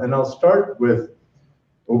 and I'll start with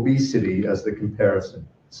obesity as the comparison.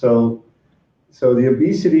 So the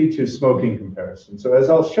obesity to smoking comparison. So as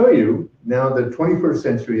I'll show you, now the 21st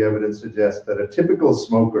century evidence suggests that a typical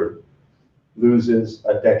smoker loses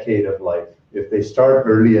a decade of life. If they start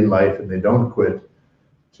early in life and they don't quit,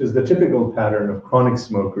 which is the typical pattern of chronic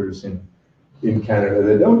smokers in Canada,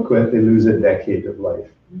 they don't quit, they lose a decade of life.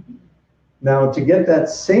 Now, to get that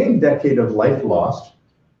same decade of life lost,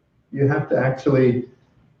 you have to actually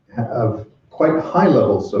have quite high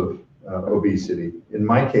levels of obesity. In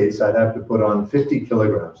my case, I'd have to put on 50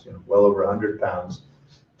 kilograms, well over 100 pounds,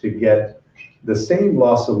 to get the same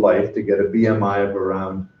loss of life, to get a BMI of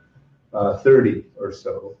around 30 or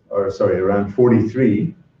so, or sorry, around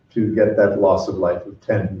 43, to get that loss of life of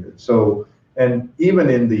 10 years. So, and even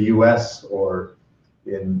in the US or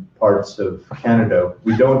in parts of Canada,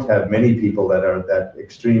 we don't have many people that are at that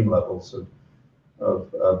extreme levels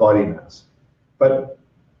of body mass. But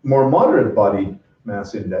more moderate body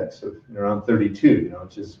mass index of around 32,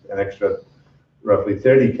 which is an extra roughly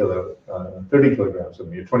 30 kilograms of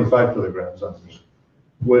meat, 25 kilograms on meat,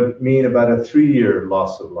 would mean about a 3-year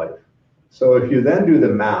loss of life. So if you then do the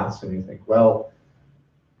maths and you think, well,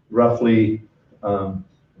 roughly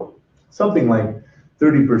something like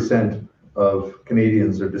 30% of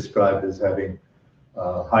Canadians are described as having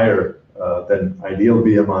higher than ideal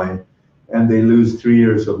BMI, and they lose 3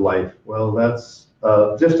 years of life. Well, that's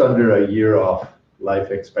just under a year off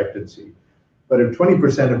life expectancy. But if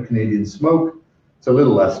 20% of Canadians smoke, it's a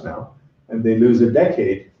little less now, and they lose a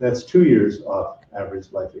decade, that's 2 years off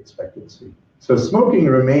average life expectancy. So smoking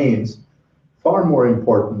remains far more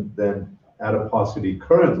important than adiposity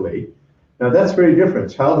currently. Now that's very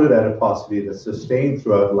different. Childhood adiposity that's sustained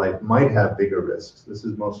throughout life might have bigger risks. This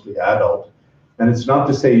is mostly adult. And it's not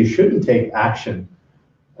to say you shouldn't take action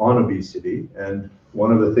on obesity. And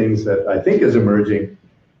one of the things that I think is emerging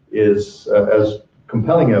is, as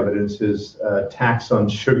compelling evidence, is tax on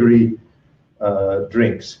sugary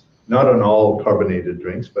drinks. Not on all carbonated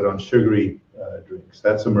drinks, but on sugary drinks.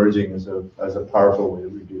 That's emerging as a powerful way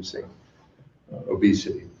of reducing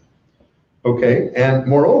obesity. Okay, and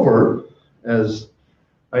moreover, as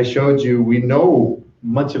I showed you, we know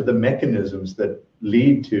much of the mechanisms that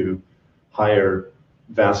lead to higher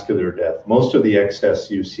vascular death. Most of the excess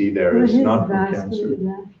you see there is not from cancer.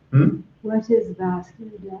 What is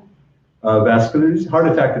vascular death? Vascular is heart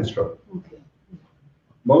attack and stroke. Okay.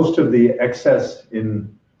 Most of the excess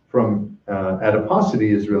from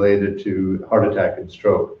adiposity is related to heart attack and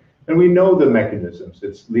stroke. And we know the mechanisms.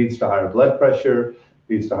 It leads to higher blood pressure,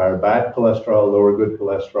 leads to higher bad cholesterol, lower good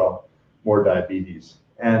cholesterol, more diabetes.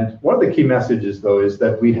 And one of the key messages, though, is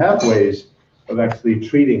that we have ways of actually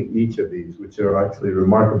treating each of these, which are actually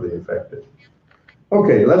remarkably effective.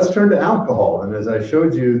 Okay, let's turn to alcohol. And as I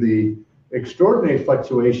showed you, the extraordinary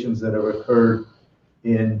fluctuations that have occurred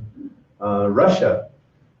in Russia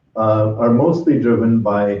are mostly driven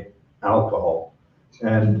by alcohol.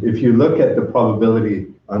 And if you look at the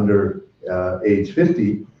probability under age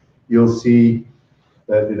 50, you'll see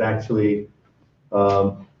that it actually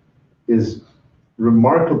is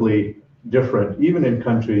remarkably different, even in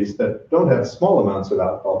countries that don't have small amounts of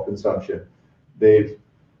alcohol consumption. They've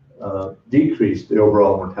decreased the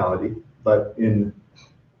overall mortality, but in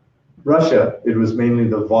Russia, it was mainly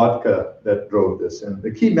the vodka that drove this. And the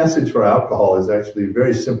key message for alcohol is actually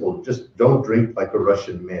very simple. Just don't drink like a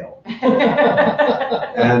Russian male.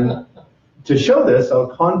 And to show this, I'll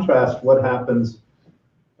contrast what happened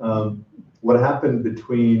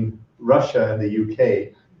between Russia and the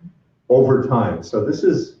UK over time. So this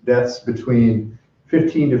is deaths between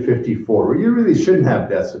 15 to 54, where you really shouldn't have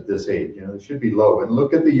deaths at this age. They should be low. And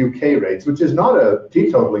look at the UK rates, which is not a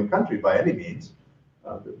teetotaling country by any means.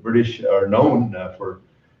 The British are known for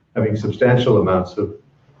having substantial amounts of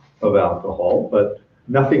alcohol, but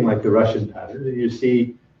nothing like the Russian pattern. And you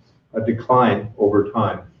see a decline over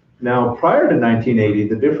time. Now, prior to 1980,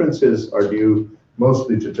 the differences are due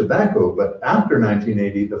mostly to tobacco, but after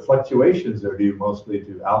 1980, the fluctuations are due mostly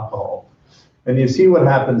to alcohol. And you see what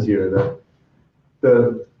happens here.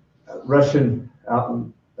 The Russian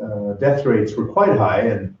death rates were quite high,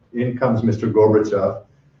 and in comes Mr. Gorbachev,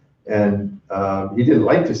 and he didn't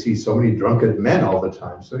like to see so many drunken men all the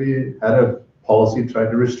time. So he had a policy tried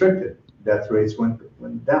to restrict it. Death rates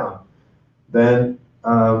went down. Then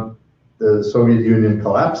the Soviet Union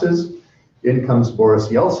collapses. In comes Boris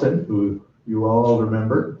Yeltsin, who you all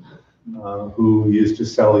remember, who used to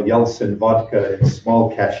sell Yeltsin vodka in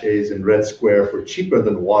small cachets in Red Square for cheaper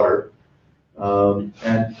than water.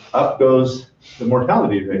 And up goes the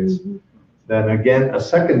mortality rates. Then again, a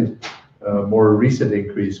second more recent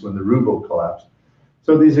increase when the ruble collapsed.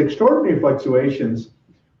 So these extraordinary fluctuations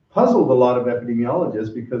puzzled a lot of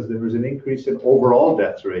epidemiologists because there was an increase in overall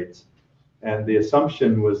death rates. And the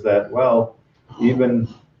assumption was that, well, even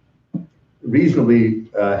reasonably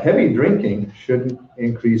heavy drinking shouldn't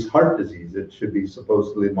increase heart disease. It should be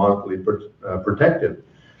supposedly moderately protective.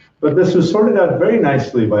 But this was sorted out very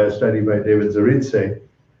nicely by a study by David Zaridze,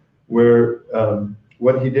 where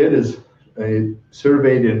what he did is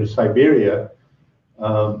surveyed in Siberia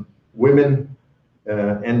women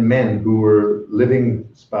and men who were living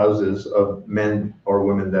spouses of men or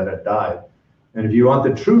women that had died. And if you want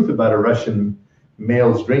the truth about a Russian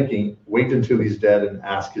male's drinking, wait until he's dead and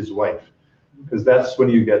ask his wife, because that's when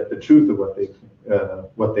you get the truth of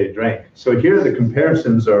what they drank. So here the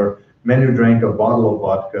comparisons are men who drank a bottle of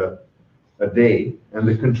vodka a day, and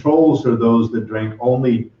the controls are those that drank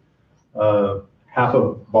only half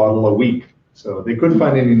a bottle a week. So they couldn't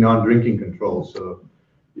find any non-drinking controls. So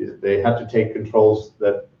they had to take controls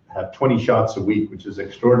that have 20 shots a week, which is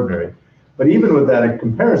extraordinary. But even with that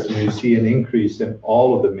comparison, you see an increase in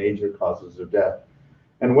all of the major causes of death.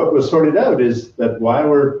 And what was sorted out is that why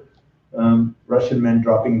were Russian men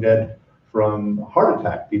dropping dead from heart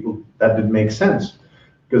attack? That didn't make sense,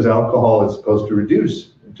 because alcohol is supposed to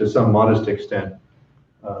reduce, to some modest extent,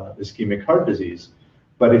 ischemic heart disease.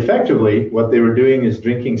 But effectively, what they were doing is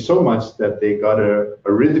drinking so much that they got an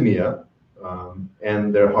arrhythmia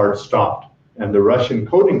and their heart stopped. And the Russian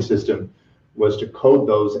coding system was to code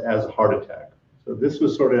those as a heart attack. So this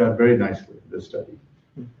was sorted out very nicely in this study.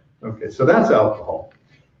 Okay, so that's alcohol.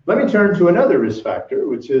 Let me turn to another risk factor,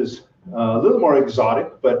 which is a little more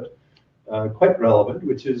exotic, but quite relevant,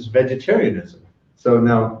 which is vegetarianism. So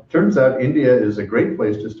now, turns out India is a great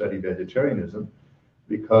place to study vegetarianism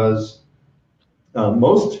because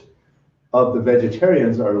most of the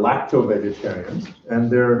vegetarians are lacto-vegetarians,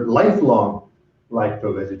 and they're lifelong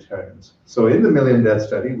lacto-vegetarians. So in the Million Death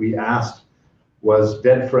Study, we asked, was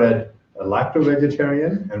dead Fred a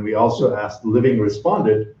lacto-vegetarian? And we also asked living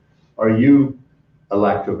respondent, are you a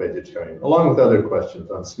lacto-vegetarian? Along with other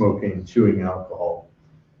questions on smoking, chewing alcohol.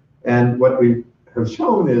 And what we have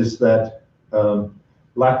shown is that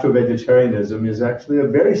lacto-vegetarianism is actually a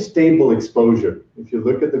very stable exposure. If you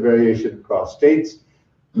look at the variation across states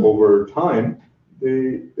over time,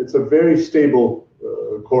 it's a very stable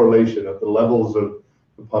correlation of the levels of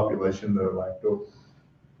the population that are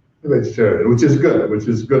lacto-vegetarian, which is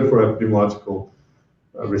good for epidemiological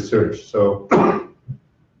research. So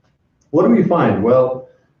what do we find? Well,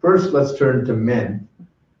 first let's turn to men.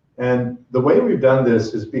 And the way we've done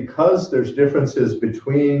this is because there's differences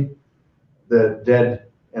between the dead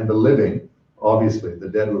and the living. Obviously, the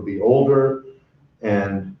dead will be older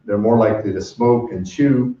and they're more likely to smoke and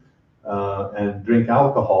chew and drink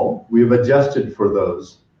alcohol. We've adjusted for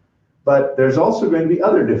those. But there's also going to be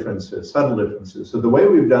other differences, subtle differences. So the way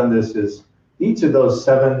we've done this is each of those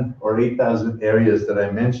 7,000 or 8,000 areas that I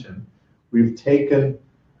mentioned, we've taken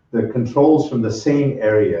the controls from the same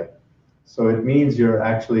area. So it means you're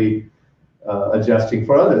actually adjusting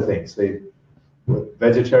for other things.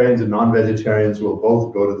 Vegetarians and non-vegetarians will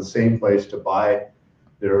both go to the same place to buy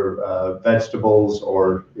their vegetables,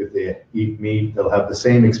 or if they eat meat, they'll have the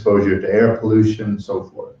same exposure to air pollution and so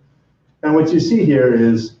forth. And what you see here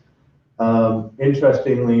is,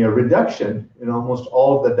 interestingly, a reduction in almost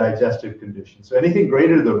all of the digestive conditions. So anything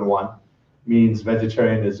greater than 1 means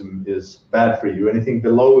vegetarianism is bad for you. Anything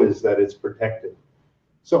below is that it's protected.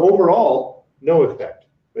 So overall, no effect.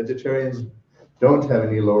 Vegetarians don't have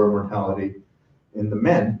any lower mortality in the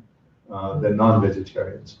men than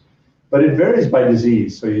non-vegetarians. But it varies by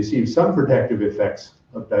disease. So you see some protective effects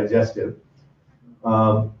of digestive,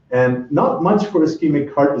 and not much for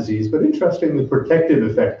ischemic heart disease, but interestingly, protective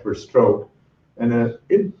effect for stroke, and a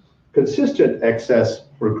consistent excess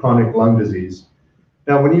for chronic lung disease.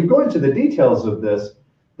 Now, when you go into the details of this,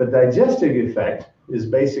 the digestive effect is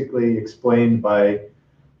basically explained by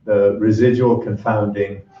the residual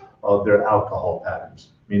confounding of their alcohol patterns,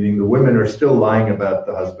 meaning the women are still lying about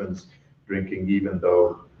the husband's drinking even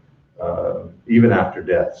after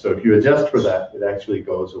death. So if you adjust for that, it actually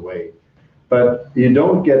goes away. But you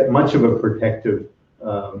don't get much of a protective,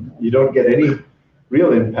 you don't get any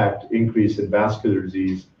real increase in vascular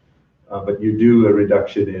disease, but you do a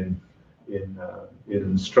reduction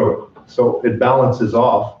in stroke. So it balances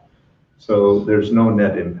off, so there's no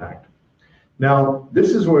net impact. Now,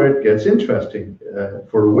 this is where it gets interesting.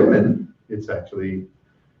 For women, it's actually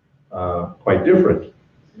quite different.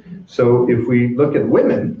 So if we look at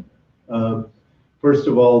women, first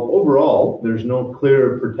of all, overall, there's no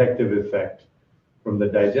clear protective effect from the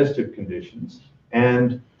digestive conditions.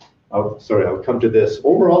 And, I'll come to this.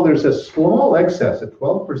 Overall, there's a small excess, a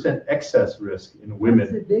 12% excess risk in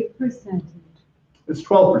women. That's a big percentage. It's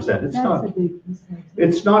 12%. It's That's not. a big percentage.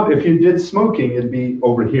 It's not. If you did smoking, it'd be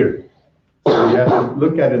over here. So you have to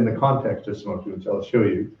look at it in the context of smoking, which I'll show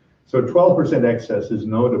you. So 12% excess is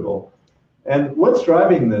notable. And what's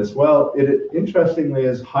driving this? Well, it interestingly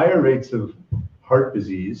is higher rates of heart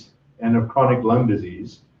disease and of chronic lung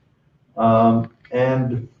disease,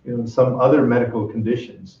 and some other medical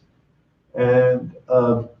conditions. And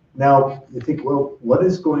now you think, well, what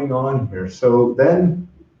is going on here? So then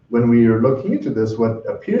when we are looking into this, what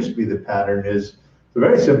appears to be the pattern is a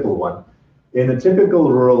very simple one. In a typical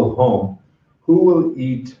rural home, who will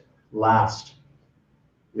eat last?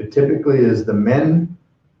 It typically is the men,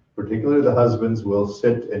 particularly the husbands, will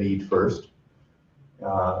sit and eat first,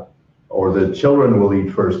 or the children will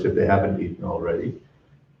eat first if they haven't eaten already,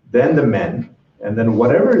 then the men, and then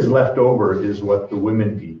whatever is left over is what the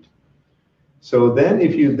women eat. So then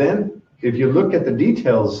if you look at the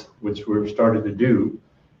details, which we've started to do,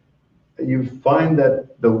 you find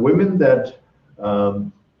that the women that,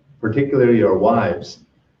 particularly our wives,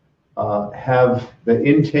 have the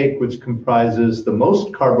intake which comprises the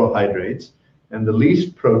most carbohydrates and the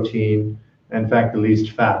least protein, in fact, the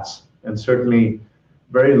least fats, and certainly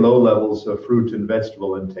very low levels of fruit and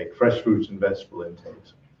vegetable intake, fresh fruits and vegetable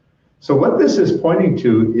intakes. So what this is pointing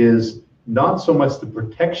to is not so much the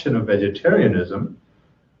protection of vegetarianism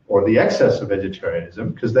or the excess of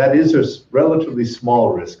vegetarianism, because that is a relatively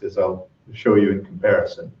small risk, as I'll show you in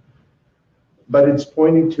comparison, but it's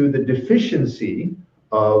pointing to the deficiency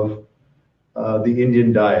of the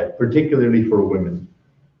Indian diet, particularly for women.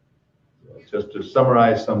 Just to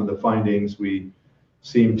summarize some of the findings, we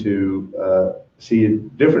seem to see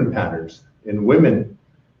different patterns. In women,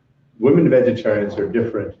 women vegetarians are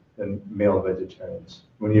different than male vegetarians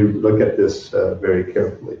when you look at this very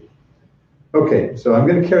carefully. Okay, so I'm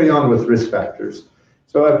going to carry on with risk factors.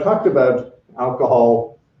 So I've talked about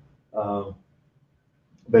alcohol,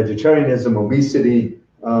 vegetarianism, obesity.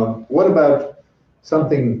 What about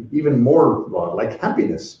something even more broad, like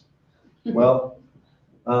happiness? Well,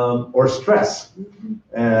 or stress.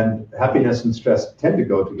 And happiness and stress tend to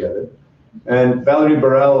go together. And Valerie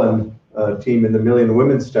Burrell and team in the Million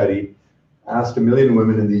Women study asked 1 million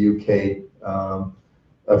women in the UK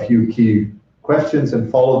a few key questions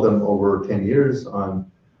and followed them over 10 years and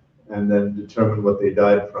then determined what they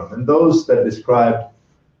died from. And those that described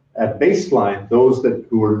at baseline, those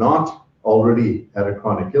who were not already had a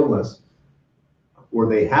chronic illness, were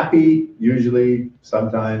they happy? Usually,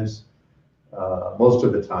 sometimes, most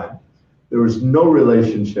of the time. There was no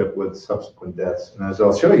relationship with subsequent deaths. And as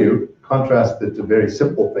I'll show you, contrast it to very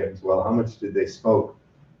simple things. Well, how much did they smoke?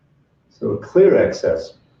 So a clear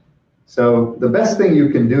excess. So the best thing you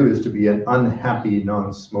can do is to be an unhappy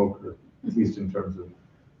non-smoker, at least in terms of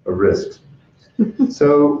risks.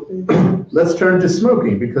 So let's turn to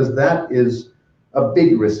smoking, because that is a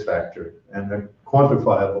big risk factor and a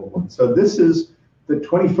quantifiable one. So this is the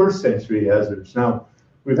 21st century hazards. Now,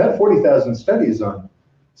 we've had 40,000 studies on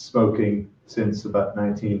smoking since about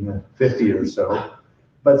 1950 or so,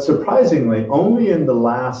 but surprisingly, only in the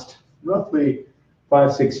last roughly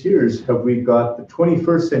 5-6 years have we got the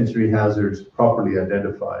 21st century hazards properly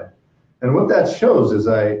identified. And what that shows, as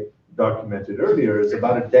I documented earlier, is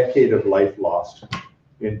about a decade of life lost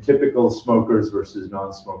in typical smokers versus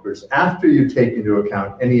non-smokers, after you take into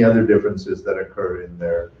account any other differences that occur in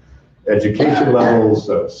their education levels,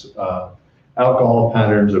 alcohol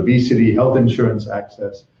patterns, obesity, health insurance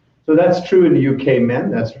access. So that's true in the UK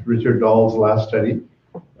men. That's Richard Dahl's last study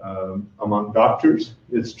among doctors.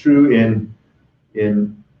 It's true in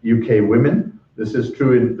UK women. This is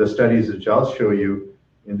true in the studies that I'll show you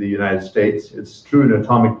in the United States. It's true in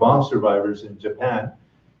atomic bomb survivors in Japan.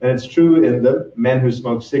 And it's true in the men who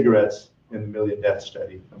smoke cigarettes in the Million Death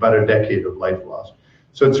study, about a decade of life lost.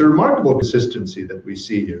 So it's a remarkable consistency that we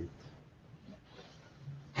see here.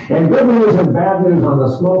 And good news and bad news on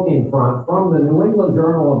the smoking front. From the New England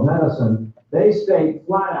Journal of Medicine, they state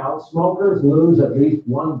flat out, smokers lose at least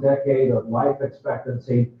 1 decade of life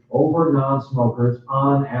expectancy over non-smokers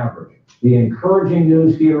on average. The encouraging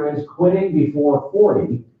news here is quitting before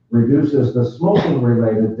 40 reduces the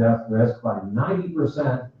smoking-related death risk by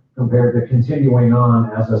 90% compared to continuing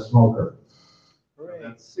on as a smoker.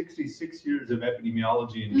 That's 66 years of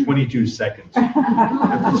epidemiology in 22 seconds.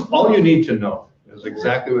 That's all you need to know. Is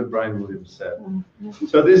exactly what Brian Williams said.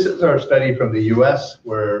 So this is our study from the US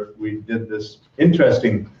where we did this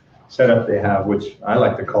interesting setup they have, which I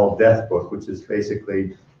like to call Death Book, which is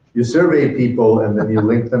basically you survey people and then you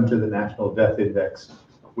link them to the National Death Index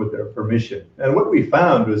with their permission. And what we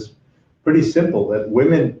found was pretty simple, that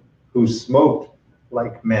women who smoked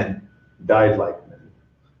like men died like men.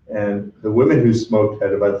 And the women who smoked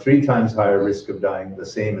had about 3 times higher risk of dying, the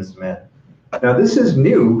same as men. Now this is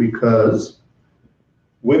new because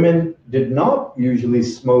women did not usually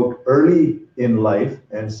smoke early in life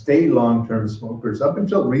and stay long-term smokers up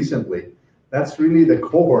until recently. That's really the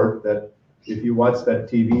cohort that, if you watch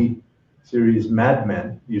that TV series Mad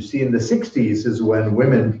Men, you see in the 60s is when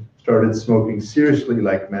women started smoking seriously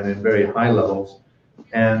like men in very high levels.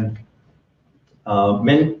 And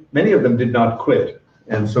many of them did not quit.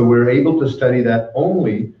 And so we're able to study that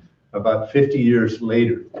only about 50 years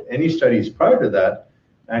later. Any studies prior to that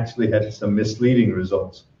actually had some misleading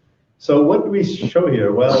results. So what do we show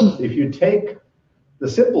here? Well, if you take the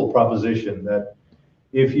simple proposition that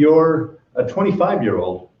if you're a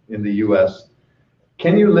 25-year-old in the US,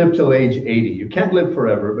 can you live till age 80? You can't live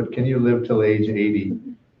forever, but can you live till age 80?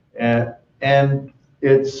 And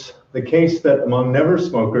it's the case that among never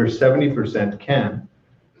smokers, 70% can.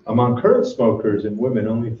 Among current smokers and women,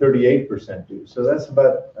 only 38% do. So that's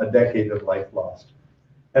about a decade of life lost.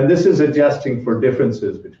 And this is adjusting for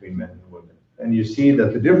differences between men and women. And you see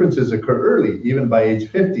that the differences occur early, even by age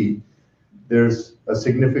 50, there's a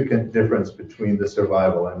significant difference between the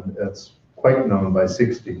survival, and that's quite known by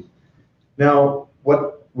 60. Now,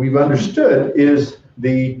 what we've understood is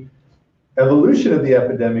the evolution of the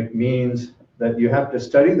epidemic means that you have to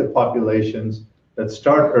study the populations that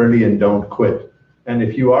start early and don't quit. And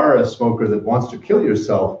if you are a smoker that wants to kill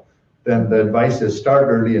yourself, then the advice is start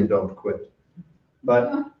early and don't quit.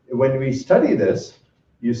 But when we study this,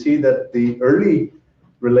 you see that the early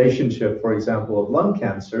relationship, for example, of lung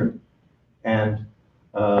cancer and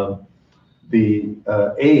the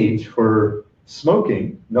age for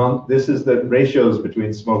smoking, this is the ratios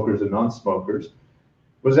between smokers and non-smokers,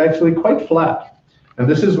 was actually quite flat. And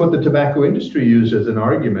this is what the tobacco industry used as an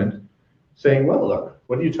argument, saying, well, look,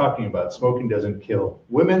 what are you talking about? Smoking doesn't kill.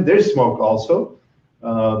 Women, they smoke also.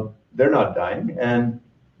 They're not dying. And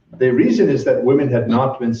the reason is that women had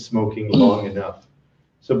not been smoking long enough.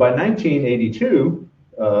 So by 1982,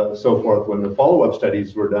 so forth, when the follow-up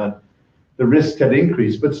studies were done, the risks had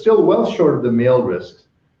increased, but still well short of the male risks.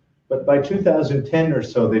 But by 2010 or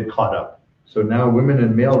so, they'd caught up. So now women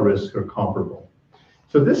and male risks are comparable.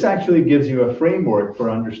 So this actually gives you a framework for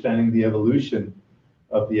understanding the evolution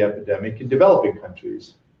of the epidemic in developing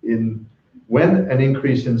countries. When an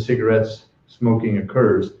increase in cigarettes smoking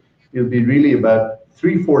occurs, it'll be really about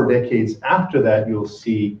 3-4 decades after that you'll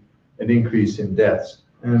see an increase in deaths.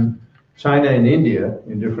 And China and India,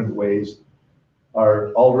 in different ways,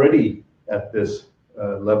 are already at this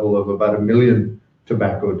level of about 1 million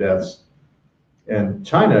tobacco deaths. And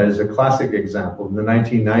China is a classic example. In the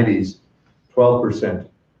 1990s, 12%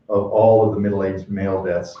 of all of the middle-aged male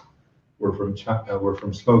deaths were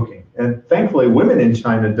from smoking. And thankfully, women in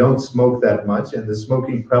China don't smoke that much, and the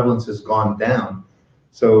smoking prevalence has gone down.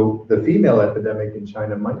 So the female epidemic in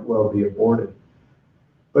China might well be aborted.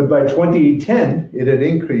 But by 2010, it had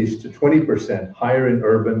increased to 20%, higher in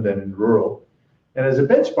urban than in rural. And as a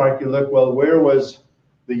benchmark, you look, well, where was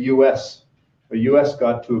the US? The US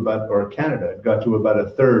got to about, or Canada, it got to about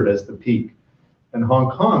 1/3 as the peak. And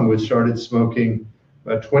Hong Kong, which started smoking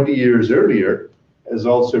about 20 years earlier, has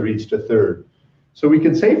also reached 1/3. So we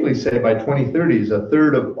can safely say by 2030s,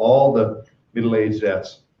 1/3 of all the middle-aged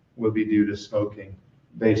deaths will be due to smoking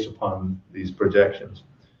based upon these projections.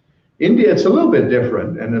 India, it's a little bit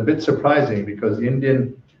different and a bit surprising because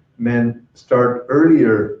Indian men start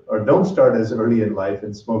earlier or don't start as early in life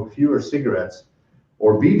and smoke fewer cigarettes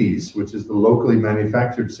or BDs, which is the locally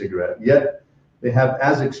manufactured cigarette, yet they have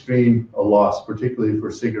as extreme a loss, particularly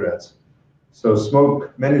for cigarettes. So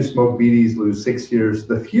men who smoke BDs lose 6 years.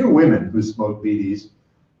 The few women who smoke BDs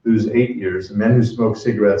lose 8 years. And men who smoke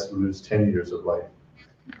cigarettes lose 10 years of life.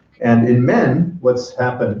 And in men, what's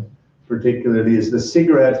happened particularly is the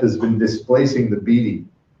cigarette has been displacing the BD.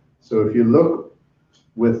 So if you look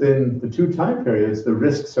within the 2 time periods, the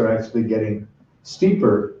risks are actually getting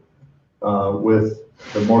steeper with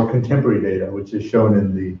the more contemporary data, which is shown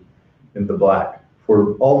in the black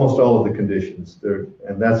for almost all of the conditions.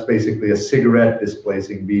 And that's basically a cigarette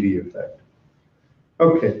displacing BD effect.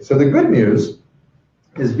 Okay, so the good news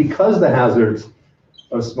is because the hazards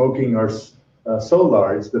of smoking are so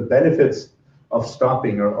large, the benefits of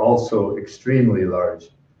stopping are also extremely large.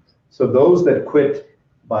 So those that quit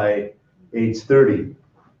by age 30,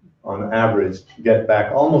 on average, get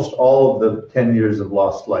back almost all of the 10 years of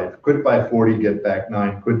lost life. Quit by 40, get back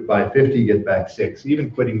 9. Quit by 50, get back 6.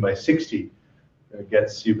 Even quitting by 60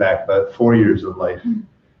 gets you back about 4 years of life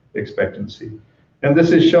expectancy. And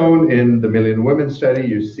this is shown in the Million Women study.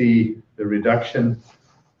 You see the reduction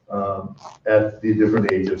at the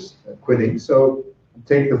different ages of quitting. So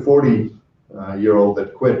take the 40-year-old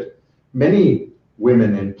that quit. Many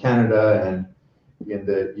women in Canada and in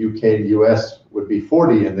the UK and US would be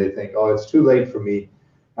 40 and they think, oh, it's too late for me.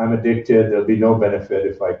 I'm addicted. There'll be no benefit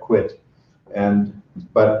if I quit.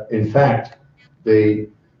 But in fact, they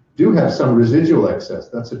do have some residual excess.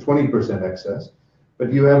 That's a 20% excess.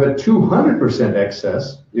 But you have a 200%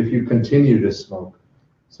 excess if you continue to smoke.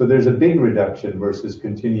 So there's a big reduction versus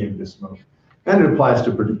continuing to smoke. And it applies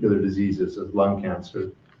to particular diseases of lung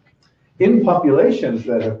cancer. In populations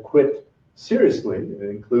that have quit seriously, it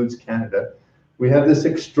includes Canada, we have this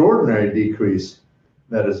extraordinary decrease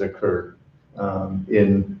that has occurred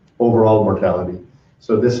in overall mortality.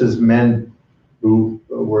 So this is men who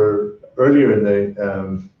were earlier in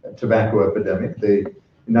the tobacco epidemic.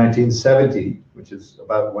 In 1970, which is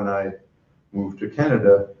about when I moved to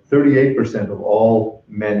Canada, 38% of all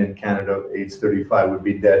men in Canada age 35 would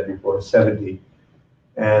be dead before 70.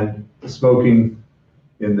 And smoking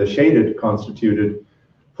in the shaded constituted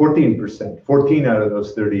 14%. 14 out of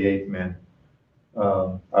those 38 men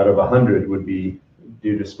out of 100 would be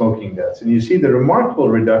due to smoking deaths. And you see the remarkable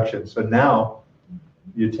reduction. So now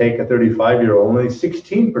you take a 35-year-old, only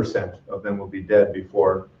 16% of them will be dead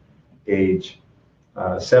before age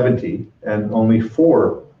 70, and only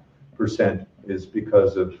 4% is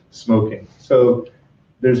because of smoking. So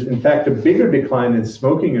there's in fact a bigger decline in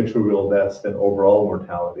smoking attributable deaths than overall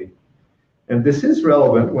mortality. And this is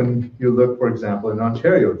relevant when you look, for example, in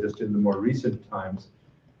Ontario, just in the more recent times.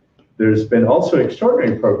 There's been also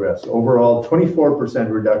extraordinary progress. Overall, 24%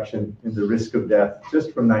 reduction in the risk of death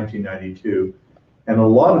just from 1992. And a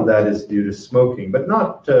lot of that is due to smoking, but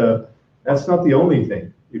that's not the only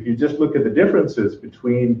thing. If you just look at the differences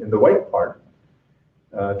between, in the white part,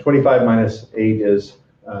 25 minus 8 is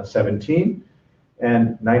 17,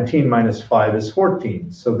 and 19 minus 5 is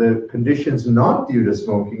 14. So the conditions not due to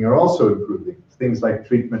smoking are also improving. Things like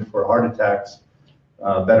treatment for heart attacks,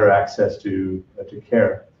 better access to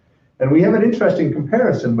care. And we have an interesting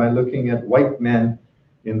comparison by looking at white men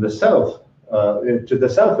in the south, to the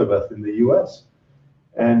south of us in the US.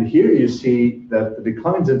 And here you see that the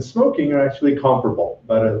declines in smoking are actually comparable,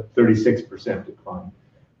 about a 36% decline.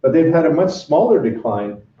 But they've had a much smaller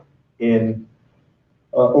decline in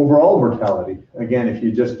overall mortality. Again, if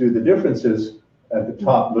you just do the differences at the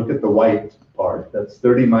top, look at the white part. That's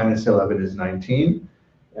 30 minus 11 is 19,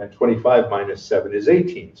 and 25 minus 7 is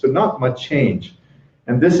 18. So not much change.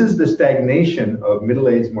 And this is the stagnation of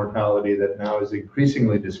middle-aged mortality that now is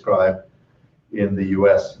increasingly described in the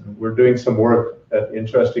US. We're doing some work that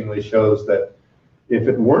interestingly shows that if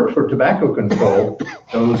it weren't for tobacco control,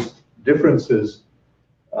 those differences,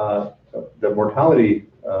 the mortality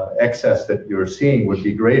excess that you're seeing would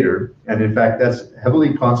be greater. And in fact, that's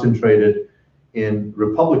heavily concentrated in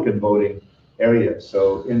Republican voting areas.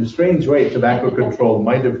 So in a strange way, tobacco control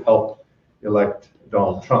might have helped elect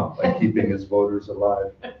Donald Trump by keeping his voters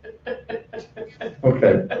alive.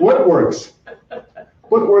 Okay, what works?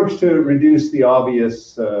 What works to reduce the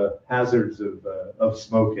obvious hazards of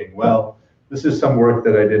smoking? Well, this is some work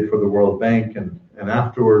that I did for the World Bank and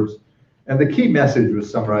afterwards. And the key message was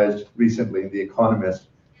summarized recently in The Economist,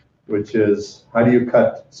 which is, how do you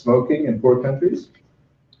cut smoking in poor countries?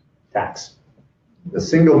 Tax. The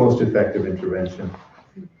single most effective intervention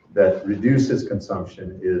that reduces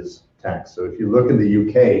consumption is tax. So if you look in the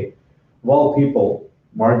UK, of all people,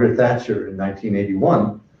 Margaret Thatcher in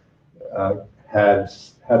 1981 had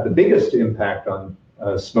the biggest impact on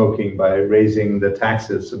smoking by raising the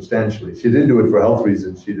taxes substantially. She didn't do it for health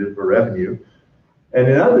reasons, she did it for revenue. And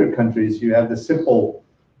in other countries, you have the simple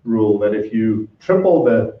rule that if you triple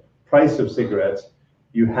the price of cigarettes,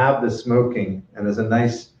 you have the smoking, and as a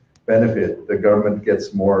nice benefit, the government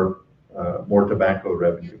gets more tobacco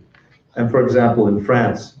revenue. And for example, in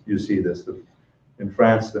France, you see this. In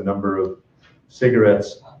France, the number of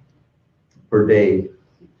cigarettes per day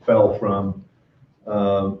fell from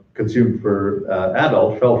consumed per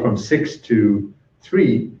adult fell from 6 to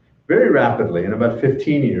 3 very rapidly in about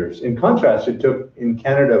 15 years. In contrast, it took in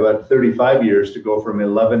Canada about 35 years to go from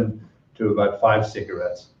 11 to about 5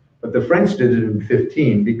 cigarettes. But the French did it in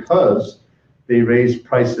 15 because they raised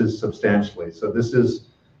prices substantially. So this is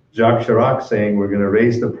Jacques Chirac saying we're going to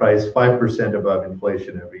raise the price 5% above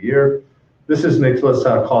inflation every year. This is Nicolas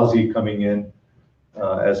Sarkozy coming in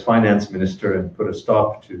as finance minister and put a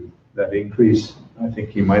stop to that increase. I think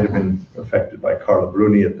he might have been affected by Carla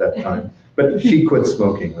Bruni at that time, but she quit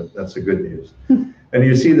smoking. That's the good news. And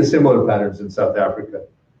you see the similar patterns in South Africa,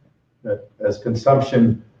 that as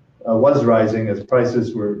consumption was rising, as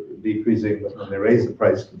prices were decreasing, but when they raised the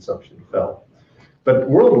price, consumption fell. But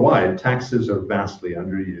worldwide, taxes are vastly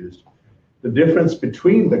underused. The difference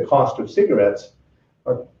between the cost of cigarettes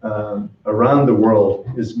around the world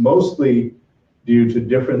is mostly due to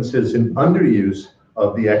differences in underuse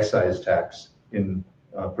of the excise tax in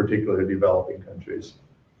particular developing countries.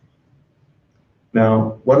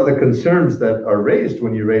 Now, one of the concerns that are raised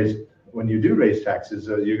when you do raise taxes,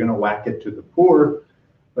 you're going to whack it to the poor,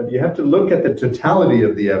 but you have to look at the totality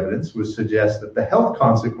of the evidence, which suggests that the health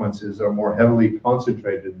consequences are more heavily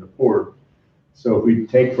concentrated in the poor. So if we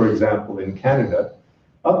take, for example, in Canada,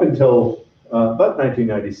 up until about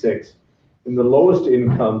 1996, in the lowest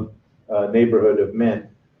income neighborhood of men,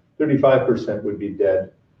 35% would be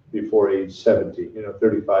dead before age 70,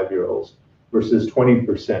 35-year-olds, versus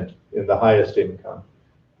 20% in the highest income.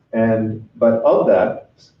 But of that,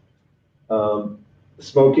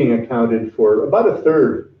 smoking accounted for about a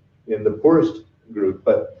third in the poorest group,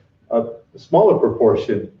 but a smaller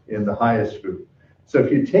proportion in the highest group. So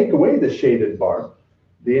if you take away the shaded bar,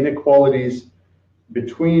 the inequalities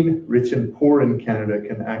between rich and poor in Canada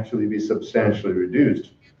can actually be substantially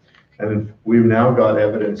reduced. And we've now got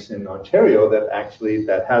evidence in Ontario that actually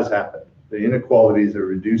that has happened. The inequalities are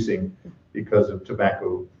reducing because of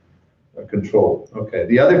tobacco control. Okay,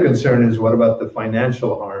 the other concern is what about the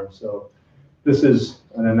financial harm? So this is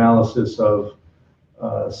an analysis of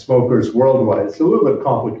smokers worldwide. It's a little bit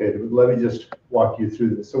complicated, but let me just walk you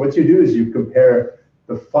through this. So what you do is you compare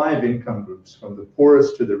the 5 income groups from the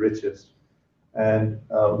poorest to the richest, and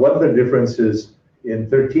what are the differences in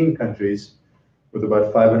 13 countries with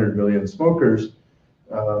about 500 million smokers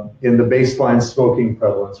in the baseline smoking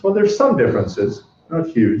prevalence. Well, there's some differences, not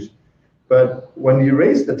huge, but when you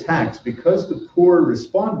raise the tax, because the poor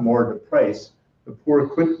respond more to price, the poor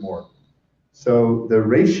quit more. So the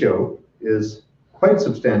ratio is quite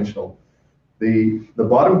substantial. The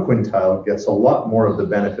bottom quintile gets a lot more of the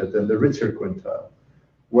benefit than the richer quintile.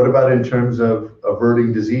 What about in terms of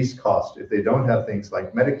averting disease cost? If they don't have things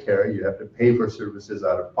like Medicare, you have to pay for services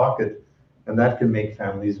out of pocket, and that can make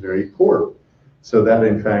families very poor. So that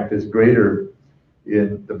in fact is greater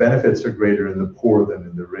the benefits are greater in the poor than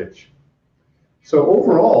in the rich. So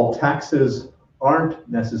overall, taxes aren't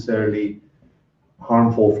necessarily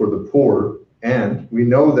harmful for the poor, and we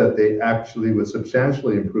know that they actually would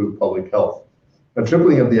substantially improve public health. A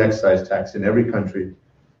tripling of the excise tax in every country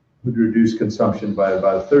would reduce consumption by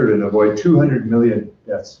about a third and avoid 200 million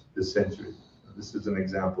deaths this century. This is an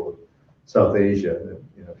example of South Asia.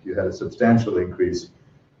 If you had a substantial increase,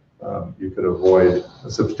 you could avoid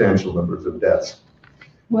a substantial numbers of deaths.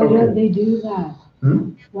 Why don't they do that?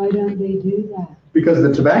 Why don't they do that? Because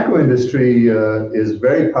the tobacco industry is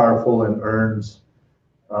very powerful and earns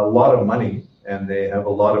a lot of money, and they have a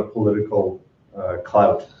lot of political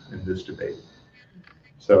clout in this debate.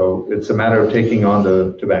 So it's a matter of taking on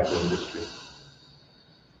the tobacco industry.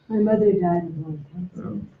 My mother died of lung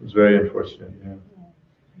cancer. It was very unfortunate, yeah.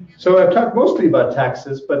 So I've talked mostly about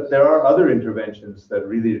taxes, but there are other interventions that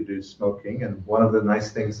really reduce smoking. And one of the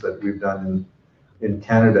nice things that we've done in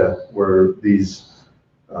Canada were these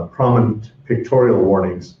prominent pictorial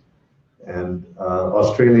warnings. And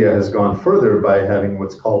Australia has gone further by having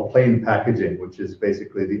what's called plain packaging, which is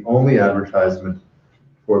basically the only advertisement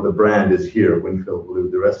for the brand is here, Winfield Blue.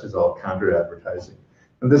 The rest is all counter advertising.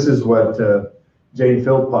 And this is what Jane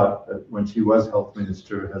Philpott, when she was health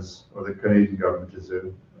minister, or the Canadian government has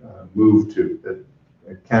moved to, that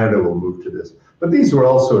Canada will move to this. But these were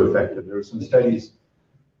also effective. There were some studies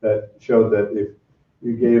that showed that if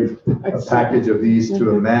you gave a package of these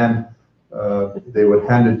to a man, they would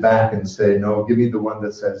hand it back and say, no, give me the one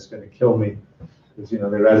that says it's going to kill me, because they'd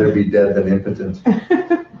rather be dead than impotent.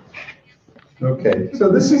 Okay, so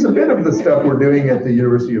this is a bit of the stuff we're doing at the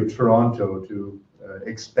University of Toronto to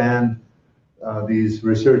expand these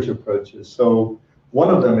research approaches. So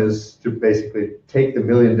one of them is to basically take the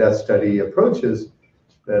million death study approaches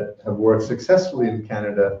that have worked successfully in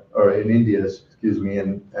Canada, or in India, excuse me,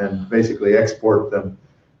 and basically export them.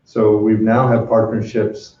 So we now have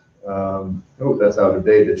partnerships, that's out of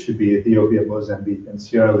date, it should be Ethiopia, Mozambique, and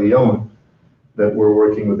Sierra Leone, that we're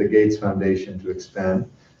working with the Gates Foundation to expand.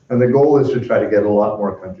 And the goal is to try to get a lot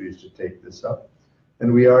more countries to take this up.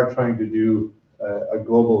 And we are trying to do a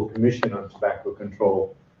global commission on tobacco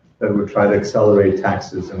control that would try to accelerate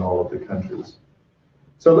taxes in all of the countries.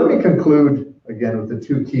 So let me conclude again, with the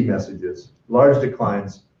two key messages. Large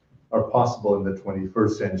declines are possible in the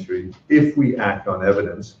 21st century if we act on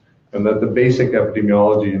evidence, and that the basic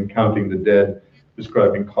epidemiology in counting the dead,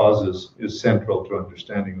 describing causes, is central to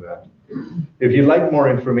understanding that. If you'd like more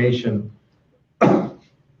information,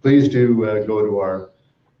 please do go to our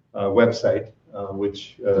website,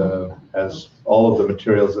 which has all of the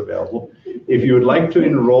materials available. If you would like to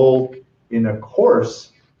enroll in a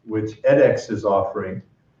course which edX is offering,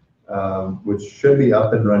 which should be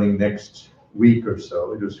up and running next week or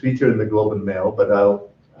so. It was featured in the Globe and Mail, but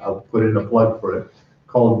I'll put in a plug for it,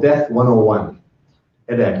 called Death 101,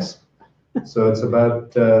 edX. So it's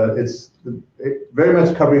about, it's very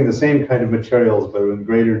much covering the same kind of materials, but in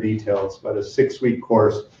greater details, about a 6-week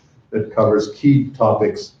course that covers key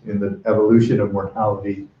topics in the evolution of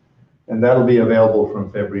mortality. And that'll be available from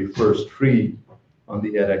February 1st, free on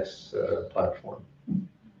the edX platform.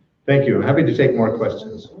 Thank you. I'm happy to take more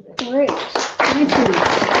questions. Great, thank you.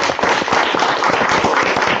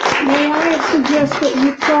 May I suggest that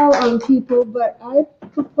you call on people, but I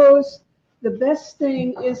propose the best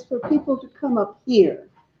thing is for people to come up here,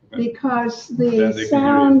 because the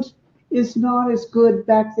sound is not as good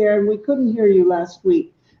back there, and we couldn't hear you last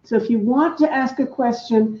week. So if you want to ask a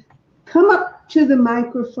question, come up to the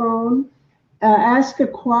microphone, ask a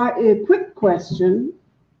quick question,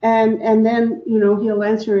 and then, you know, he'll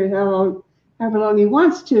answer it however long he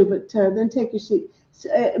wants to, but then take your seat. So,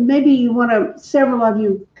 maybe you want to, several of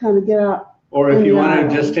you kind of get out. Or if you want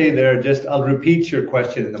to just stay there, I'll repeat your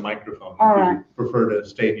question in the microphone. All if right. you prefer to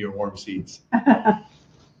stay in your warm seats.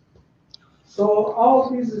 So all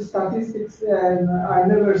these statistics, and I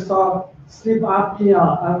never saw sleep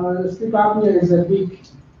apnea. Sleep apnea is a big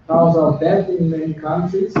cause of death in many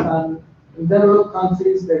countries, and in developed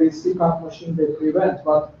countries there is CPAP machine they prevent,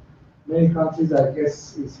 but many countries, I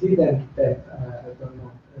guess, is hidden death. I don't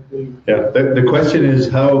know. Yeah, the question is,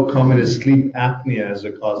 how common is sleep apnea as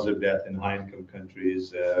a cause of death in high-income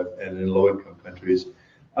countries and in low-income countries?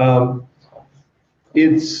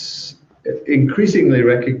 It's increasingly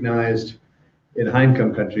recognized in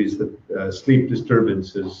high-income countries that sleep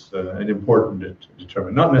disturbance is an important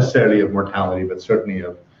determinant, not necessarily of mortality, but certainly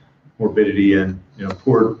of morbidity and, you know,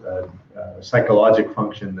 poor psychologic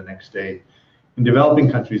function the next day. In developing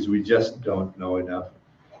countries, we just don't know enough.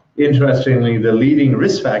 Interestingly, the leading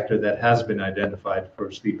risk factor that has been identified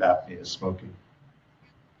for sleep apnea is smoking.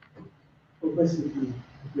 Obesity.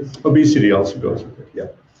 Obesity also goes with it,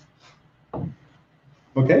 yeah.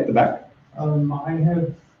 Okay, the back. I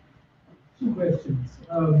have 2 questions.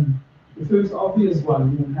 The first obvious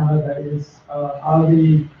one in Canada is, are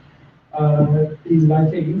the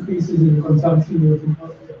likely increases in consumption of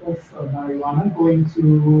marijuana going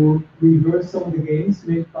to reverse some of the gains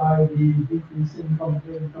made by the decrease in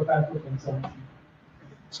tobacco consumption?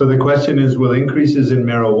 So the question is, will increases in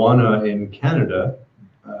marijuana in Canada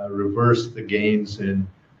reverse the gains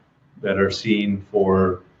that are seen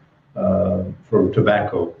for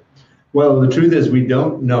tobacco? Well, the truth is we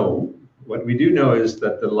don't know. What we do know is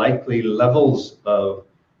that the likely levels of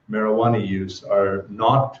marijuana use are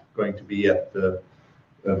not going to be at the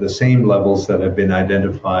same levels that have been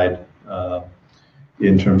identified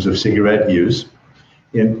in terms of cigarette use.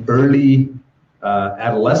 In early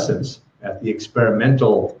adolescence, at the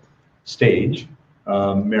experimental stage,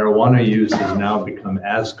 marijuana use has now become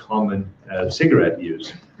as common as cigarette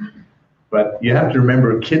use. But you have to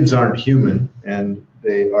remember, kids aren't human, and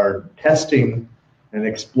they are testing and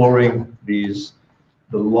exploring these.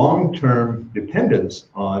 The long-term dependence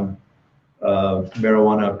on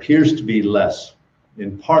marijuana appears to be less,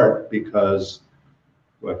 in part because,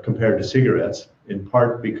 well, compared to cigarettes, in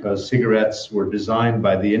part because cigarettes were designed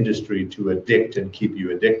by the industry to addict and keep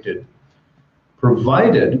you addicted.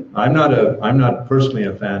 Provided, I'm not personally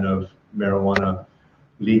a fan of marijuana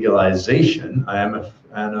legalization. I am a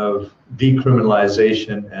fan of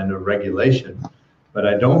decriminalization and of regulation, but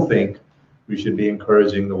I don't think we should be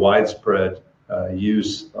encouraging the widespread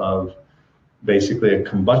use of basically a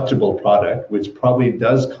combustible product, which probably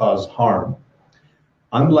does cause harm.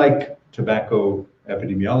 Unlike tobacco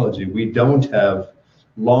epidemiology, we don't have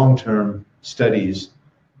long-term studies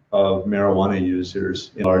of marijuana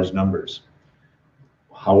users in large numbers.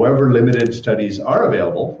 However, limited studies are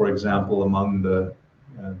available, for example, among the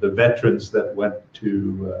veterans that went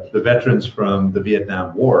to, the veterans from the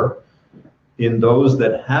Vietnam War. In those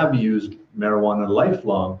that have used marijuana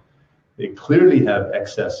lifelong, they clearly have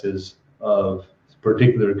excesses of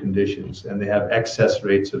particular conditions, and they have excess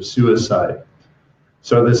rates of suicide.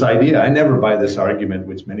 So this idea, I never buy this argument,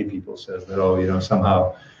 which many people says that, oh, you know,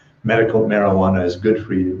 somehow medical marijuana is good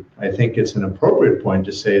for you. I think it's an appropriate point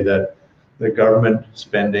to say that the government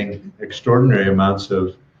spending extraordinary amounts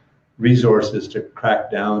of resources to crack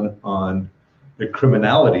down on the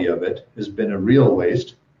criminality of it has been a real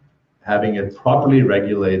waste. Having it properly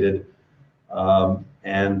regulated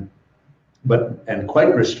and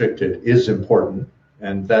quite restricted is important,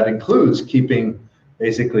 and that includes keeping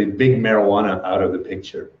basically big marijuana out of the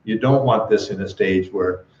picture. You don't want this in a stage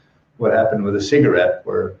where what happened with a cigarette,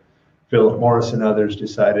 where Philip Morris and others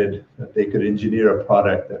decided that they could engineer a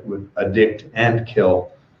product that would addict and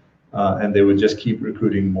kill, and they would just keep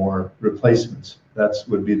recruiting more replacements. That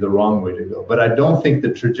would be the wrong way to go. But I don't think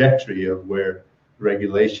the trajectory of where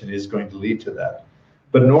regulation is going to lead to that.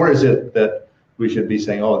 But nor is it that we should be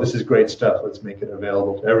saying, oh, this is great stuff, let's make it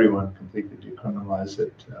available to everyone, completely decriminalize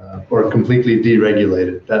it, or completely deregulate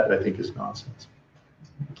it. That, I think, is nonsense.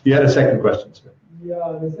 You had a second question, sir.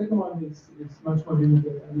 Yeah, the second one is much more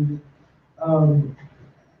limited. I mean,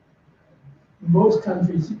 most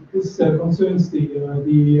countries, this concerns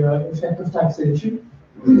the effect of taxation.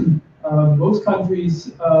 Most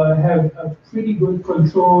countries have a pretty good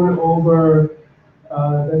control over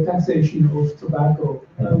the taxation of tobacco.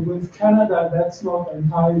 With Canada, that's not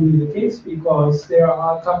entirely the case because there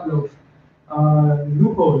are a couple of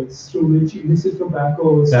loopholes through which illicit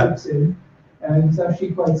tobacco slips in, and it's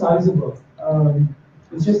actually quite sizable.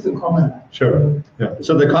 It's just a comment. Sure. Yeah.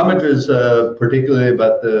 So the comment is particularly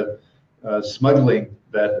about the smuggling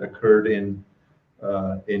that occurred in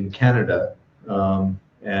Canada,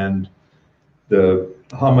 and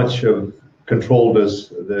how much of control does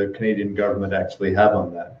the Canadian government actually have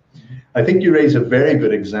on that? I think you raise a very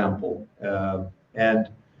good example, and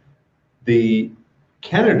the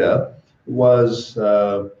Canada was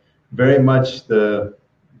very much the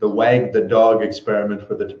wag the dog experiment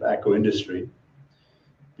for the tobacco industry,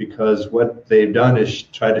 because what they've done is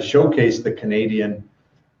try to showcase the Canadian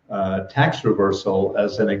tax reversal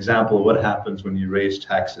as an example of what happens when you raise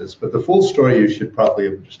taxes. But the full story you should probably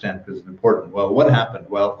understand because it's important. Well, what happened?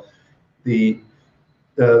 Well,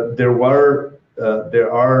 there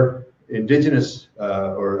are indigenous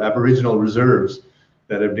or Aboriginal reserves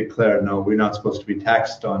that have declared, no, we're not supposed to be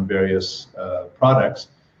taxed on various products.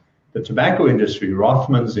 The tobacco industry,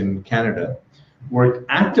 Rothmans in Canada, worked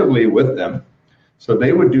actively with them. So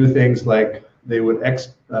they would do things like they would,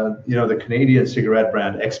 the Canadian cigarette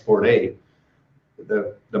brand Export A,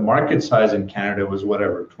 the market size in Canada was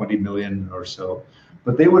whatever, 20 million or so,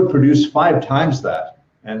 but they would produce 5 times that,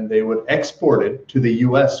 and they would export it to the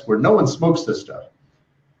US where no one smokes this stuff.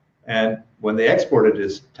 And when they export it,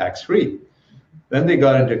 it's tax-free. Then they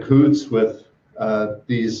got into cahoots with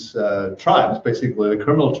these tribes, basically the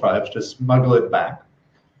criminal tribes, to smuggle it back.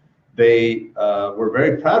 They were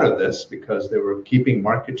very proud of this because they were keeping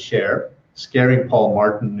market share, scaring Paul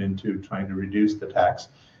Martin into trying to reduce the tax.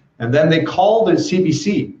 And then they call the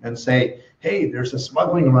CBC and say, hey, there's a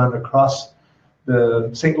smuggling run across the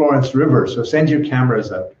St. Lawrence River, so send your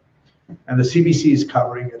cameras out. And the CBC is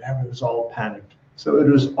covering it, everyone was all panicked. So it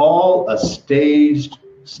was all a staged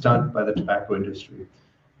stunt by the tobacco industry.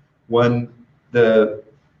 When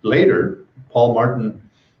later, Paul Martin,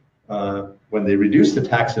 when they reduced the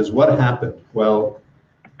taxes, what happened? Well,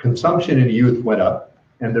 consumption in youth went up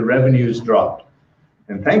and the revenues dropped.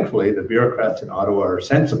 And thankfully, the bureaucrats in Ottawa are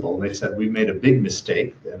sensible. They said, we made a big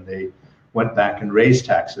mistake, and they went back and raised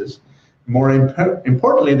taxes. More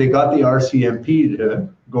importantly, they got the RCMP to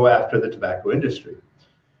go after the tobacco industry.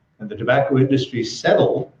 And the tobacco industry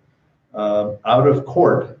settled out of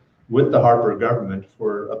court with the Harper government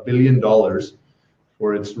for $1 billion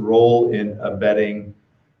for its role in abetting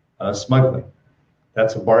smuggling.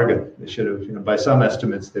 That's a bargain. They should have, by some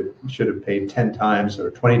estimates, they should have paid 10 times or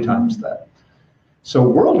 20 times that. So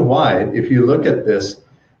worldwide, if you look at this,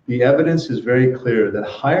 the evidence is very clear that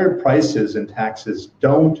higher prices and taxes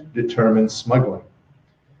don't determine smuggling.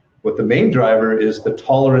 What the main driver is the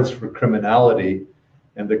tolerance for criminality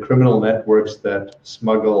and the criminal networks that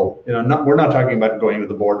smuggle. We're not talking about going to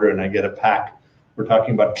the border and I get a pack. We're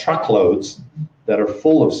talking about truckloads that are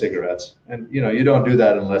full of cigarettes. And you don't do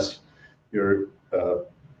that unless you're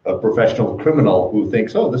a professional criminal who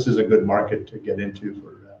thinks, oh, this is a good market to get into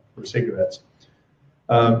for cigarettes.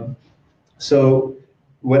 And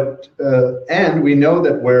we know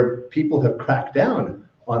that where people have cracked down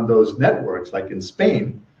on those networks, like in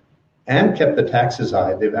Spain, and kept the taxes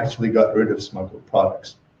high, they've actually got rid of smuggled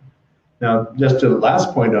products. Now, just a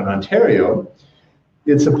last point on Ontario,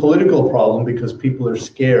 it's a political problem because people are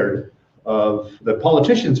scared of, the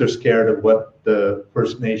politicians are scared of what the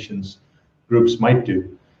First Nations groups might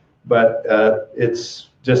do. But it's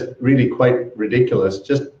just really quite ridiculous.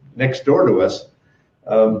 Just next door to us,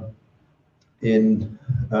 in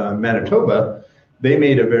Manitoba, they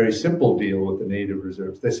made a very simple deal with the native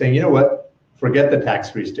reserves. They're saying, you know what, forget the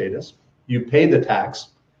tax-free status. You pay the tax,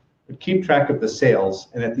 but keep track of the sales.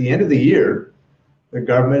 And at the end of the year, the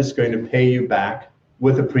government is going to pay you back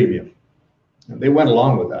with a premium. And they went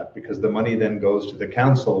along with that because the money then goes to the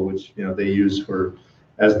council, which they use for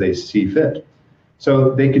as they see fit.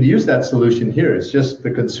 So they could use that solution here. It's just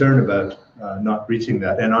the concern about not reaching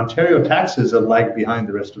that. And Ontario taxes are lag behind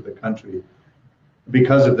the rest of the country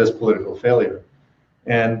because of this political failure.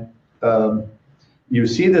 And you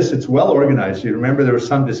see this, it's well organized. You remember there was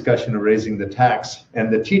some discussion of raising the tax, and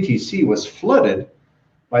the TTC was flooded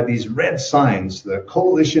by these red signs, the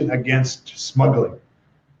Coalition Against Smuggling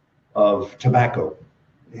of Tobacco.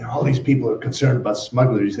 All these people are concerned about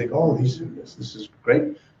smugglers. You think, oh, this is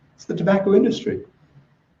great. It's the tobacco industry.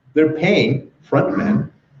 They're paying frontmen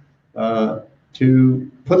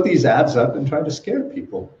to put these ads up and try to scare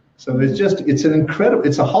people. So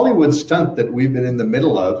it's a Hollywood stunt that we've been in the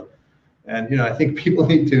middle of. And, I think people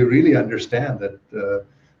need to really understand that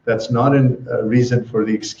that's not a reason for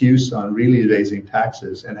the excuse on really raising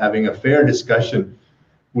taxes, and having a fair discussion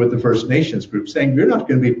with the First Nations group saying, you're not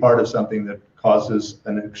going to be part of something that causes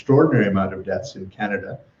an extraordinary amount of deaths in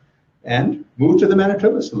Canada, and move to the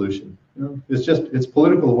Manitoba solution. It's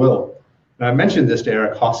political will. And I mentioned this to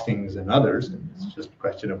Eric Hoskins and others, and it's just a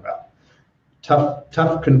question about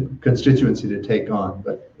tough constituency to take on,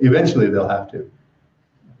 but eventually they'll have to.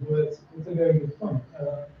 Well, it's a very good point.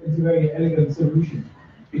 It's a very elegant solution,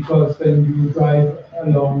 because when you drive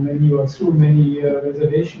along many or through many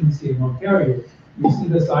reservations here in Ontario, you see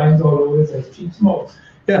the signs all over that says cheap smokes.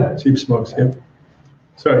 Yeah, cheap smokes, yeah.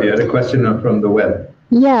 Sorry, you had a question from the web.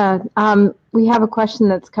 Yeah, we have a question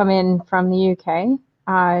that's come in from the UK.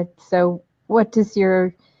 So what does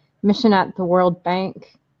your mission at the World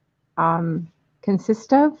Bank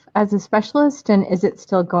consist of as a specialist, and is it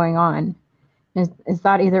still going on? Is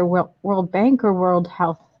that either World Bank or World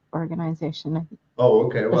Health Organization? Oh,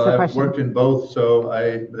 okay. Well, I've worked in both. So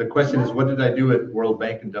the question is, what did I do at World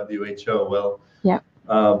Bank and WHO? Well, yeah.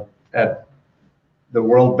 At the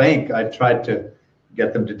World Bank, I tried to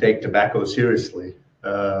get them to take tobacco seriously.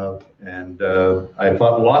 And I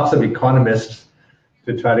fought lots of economists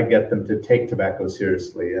to try to get them to take tobacco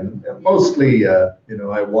seriously. And mostly,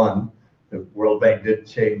 I won. The World Bank did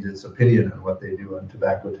change its opinion on what they do on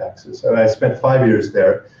tobacco taxes. So I spent 5 years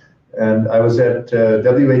there. And I was at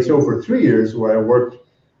WHO for 3 years, where I worked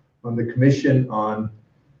on the Commission on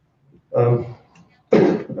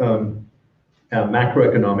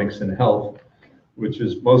Macroeconomics and Health, which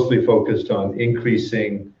is mostly focused on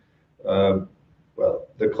increasing, the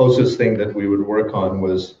closest thing that we would work on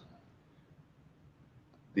was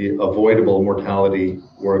the avoidable mortality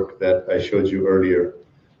work that I showed you earlier,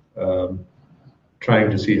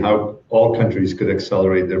 trying to see how all countries could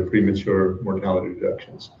accelerate their premature mortality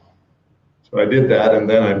reductions. So I did that, and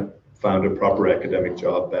then I found a proper academic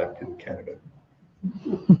job back in Canada.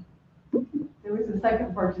 There was a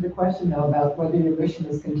second part to the question, though, about whether your mission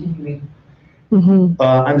is continuing. Mm-hmm.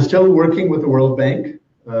 I'm still working with the World Bank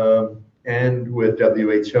and with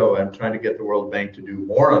WHO. I'm trying to get the World Bank to do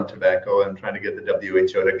more on tobacco. I'm trying to get the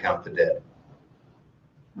WHO to count the dead.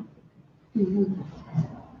 Mm-hmm.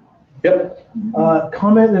 Yep.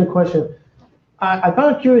 Comment and question. I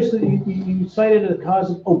found it curious that you cited a cause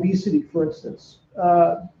of obesity, for instance.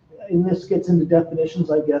 And this gets into definitions,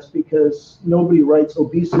 I guess, because nobody writes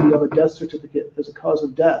obesity on a death certificate as a cause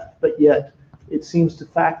of death, but yet it seems to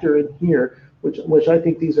factor in here, which I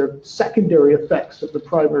think these are secondary effects of the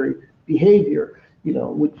primary behavior,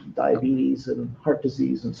 with diabetes and heart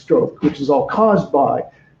disease and stroke, which is all caused by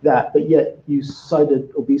that, but yet you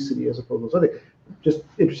cited obesity as opposed to those other. Just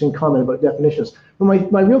interesting comment about definitions.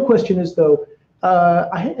 But my real question is, though,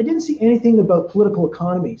 I didn't see anything about political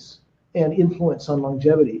economies and influence on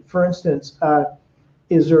longevity. For instance,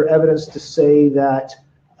 is there evidence to say that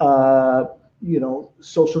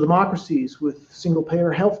social democracies with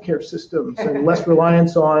single-payer healthcare systems and less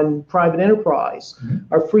reliance on private enterprise,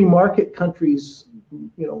 are free market countries,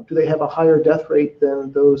 do they have a higher death rate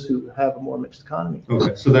than those who have a more mixed economy?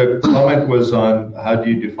 Okay, so the comment was on how do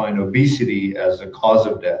you define obesity as a cause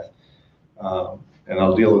of death? And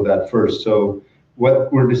I'll deal with that first. So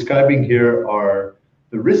what we're describing here are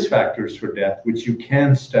the risk factors for death, which you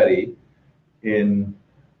can study in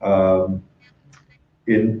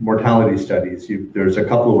mortality studies. There's a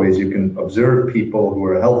couple of ways you can observe people who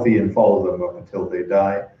are healthy and follow them up until they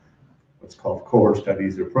die. What's called cohort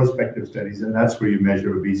studies or prospective studies, and that's where you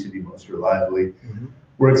measure obesity most reliably. Mm-hmm.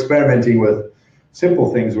 We're experimenting with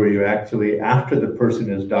simple things where you actually, after the person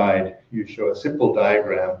has died, you show a simple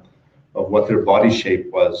diagram of what their body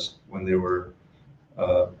shape was when they were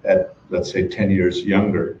at let's say 10 years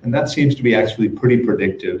younger. And that seems to be actually pretty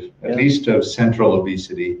predictive, at least of central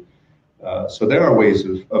obesity. So there are ways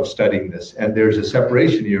of studying this. And there's a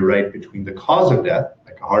separation, you're right, between the cause of death,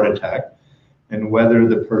 like a heart attack, and whether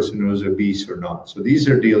the person was obese or not. So these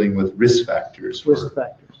are dealing with risk factors. Risk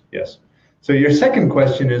factors. Yes. So your second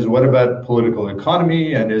question is, what about political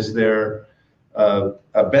economy? And is there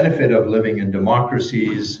a benefit of living in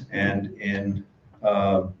democracies and in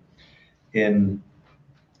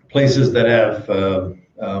places that have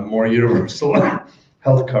more universal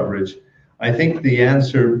health coverage? I think the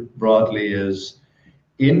answer broadly is,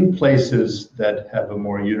 in places that have a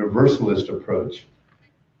more universalist approach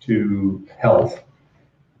to health,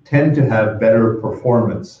 tend to have better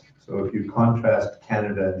performance. So if you contrast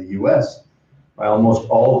Canada and the US, by almost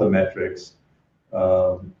all the metrics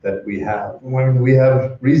that we have, when we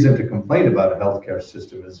have reason to complain about a healthcare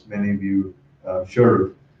system, as many of you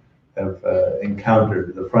sure have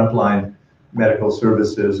encountered, the frontline medical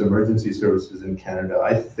services, emergency services in Canada,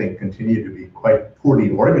 I think continue to be quite poorly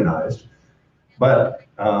organized. But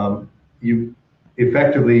you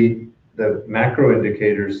effectively, the macro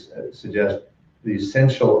indicators suggest the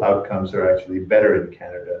essential outcomes are actually better in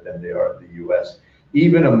Canada than they are in the US,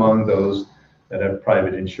 even among those that have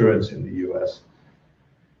private insurance in the US.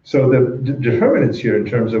 So the determinants here in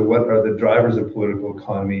terms of what are the drivers of political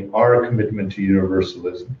economy are a commitment to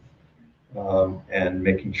universalism and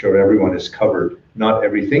making sure everyone is covered. Not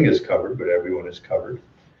everything is covered, but everyone is covered.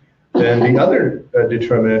 Then the other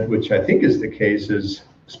determinant, which I think is the case, is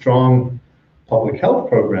strong public health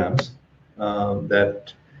programs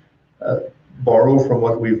that borrow from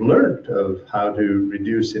what we've learned of how to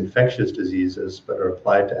reduce infectious diseases, but are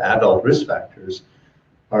applied to adult risk factors,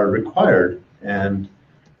 are required. And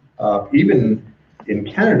even in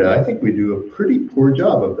Canada, I think we do a pretty poor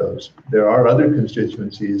job of those. There are other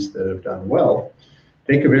constituencies that have done well.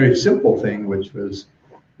 Take a very simple thing, which was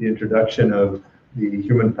the introduction of the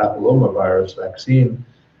human papillomavirus vaccine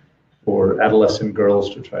for adolescent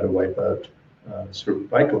girls to try to wipe out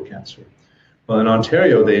cervical cancer. Well, in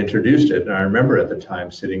Ontario, they introduced it, and I remember at the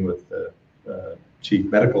time sitting with the chief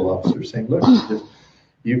medical officer saying, look,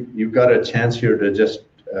 you've got a chance here to just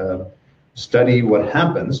study what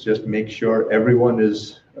happens, just make sure everyone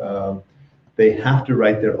is, they have to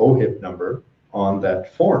write their OHIP number on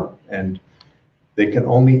that form, and they can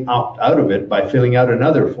only opt out of it by filling out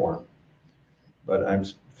another form. But I'm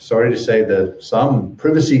sorry to say that some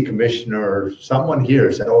privacy commissioner or someone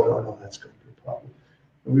here said, oh, no, that's going to be a problem.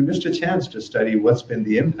 And we missed a chance to study what's been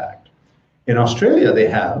the impact. In Australia, they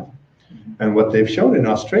have, and what they've shown in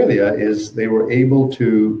Australia is they were able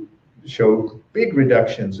to show big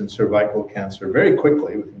reductions in cervical cancer very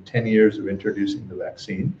quickly within 10 years of introducing the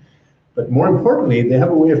vaccine. But more importantly, they have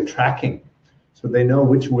a way of tracking. So they know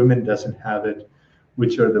which women doesn't have it,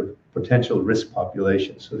 which are the potential risk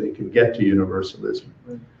populations, so they can get to universalism.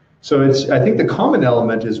 Right. So I think the common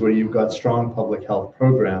element is where you've got strong public health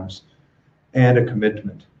programs and a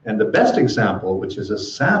commitment. And the best example, which is a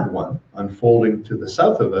sad one unfolding to the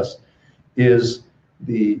south of us, is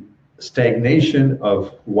the stagnation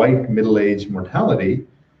of white middle-aged mortality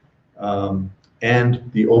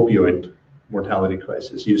and the opioid mortality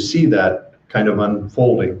crisis. You see that kind of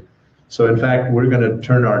unfolding. So in fact, we're going to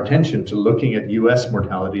turn our attention to looking at US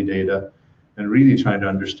mortality data and really trying to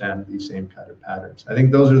understand these same kind of patterns. I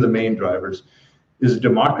think those are the main drivers. Is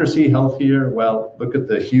democracy healthier? Well, look at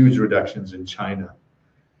the huge reductions in China.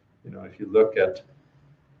 You know, if you look at,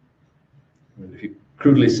 if you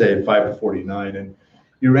crudely say 5 to 49, and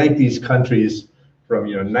you rank these countries from,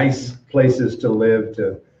 you know, nice places to live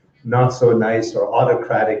to not so nice or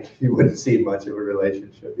autocratic, you wouldn't see much of a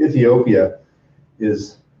relationship. Ethiopia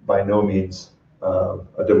is by no means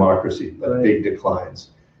a democracy, but big declines.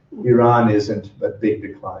 Iran isn't, but big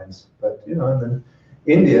declines. But, you know, and then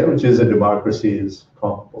India, which is a democracy, is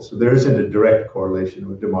comparable. So there isn't a direct correlation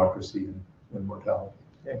with democracy and mortality.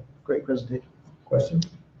 Okay, great presentation. Question?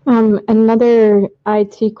 Another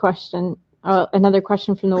IT question, another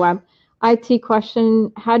question from the web. IT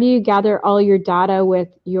question, how do you gather all your data with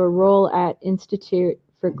your role at Institute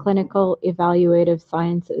for Clinical Evaluative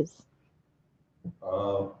Sciences?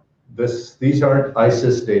 These aren't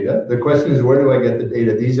ISIS data. The question is, where do I get the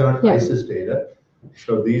data? These aren't ISIS data.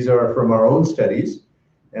 So these are from our own studies,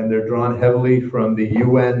 and they're drawn heavily from the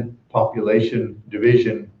UN Population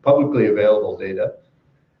Division publicly available data,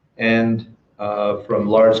 and from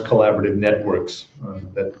large collaborative networks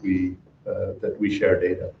that we share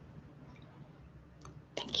data.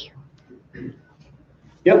 Thank you.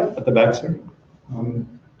 Yep, at the back, sir.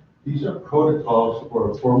 These are protocols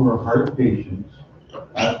for former heart patients,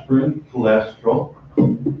 aspirin, cholesterol,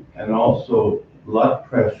 and also blood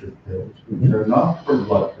pressure pills, which are not for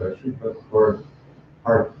blood pressure, but for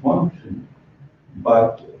heart function.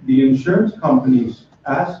 But the insurance companies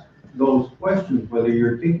ask those questions, whether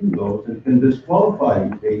you're taking those, and can disqualify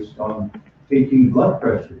you based on taking blood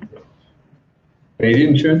pressure pills. Canadian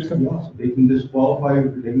insurance company? Yeah, so they can disqualify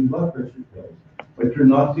you for taking blood pressure pills, but you're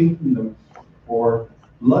not taking them for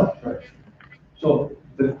blood pressure. So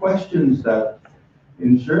the questions that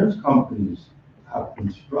insurance companies have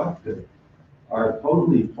constructed are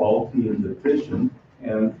totally faulty and deficient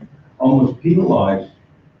and almost penalize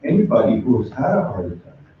anybody who has had a heart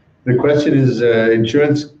attack. The question is,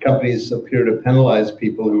 insurance companies appear to penalize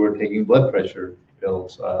people who are taking blood pressure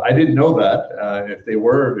pills. I didn't know that. If they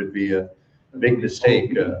were, it'd be a big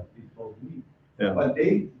mistake. Yeah. But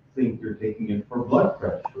they think you're taking it for blood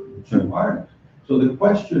pressure, which you aren't. So the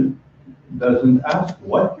question doesn't ask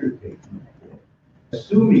what you're taking it for,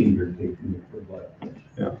 assuming you're taking it for blood pressure.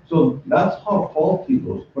 Yeah. So that's how faulty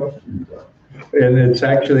those questions are. And it's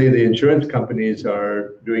actually the insurance companies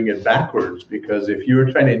are doing it backwards, because if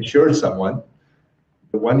you're trying to insure someone,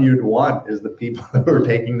 the one you'd want is the people who are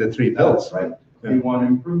taking the 3 pills. That's right. Yeah. They want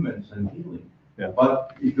improvements and healing. Yeah.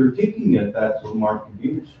 But if you're taking it, that's a market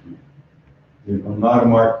against you. It's not a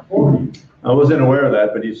market for you. I wasn't aware of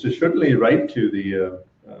that, but you should certainly write to the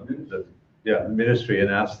ministry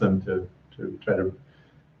and ask them to try to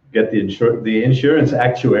get the insurance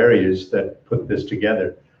actuaries that put this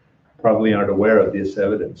together probably aren't aware of this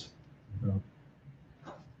evidence. No.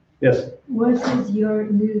 Yes? What is your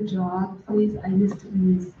new job, please? I missed it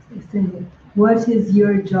when you said it. What is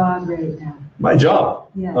your job right now? My job?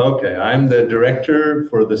 Yeah. Okay, I'm the director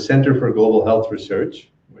for the Center for Global Health Research,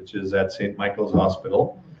 which is at St. Michael's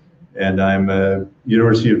Hospital. And I'm a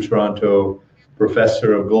University of Toronto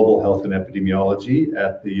professor of global health and epidemiology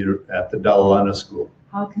at the Dalalana School.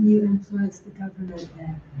 How can you influence the government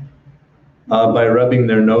then? By rubbing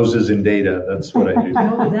their noses in data, that's what I do.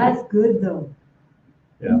 No, that's good though.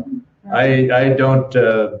 Yeah, I don't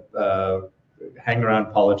hang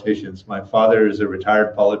around politicians. My father is a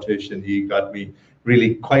retired politician. He got me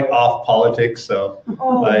really quite off politics, so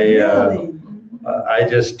I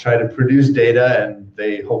just try to produce data, and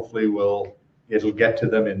they hopefully it'll get to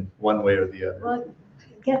them in one way or the other. Well,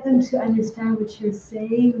 get them to understand what you're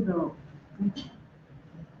saying though.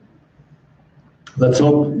 Let's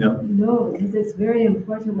hope, yeah. No, because it's very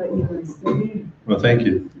important what you were saying. Well, thank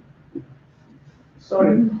you.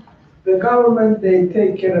 Sorry, the government, they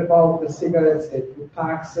take care about the cigarettes, they put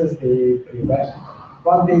taxes, they prevent,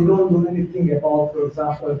 but they don't do anything about, for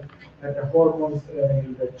example, the hormones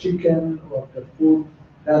in the chicken or the food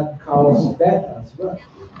that cause death as well.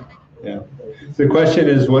 Yeah. The question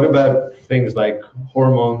is, what about things like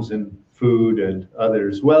hormones in food and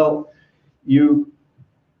others? Well,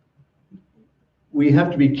 we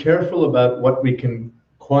have to be careful about what we can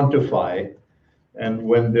quantify. And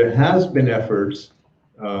when there has been efforts,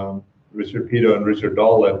 Richard Pito and Richard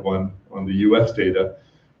Dahl led one on the US data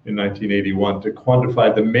in 1981 to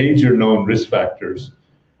quantify the major known risk factors.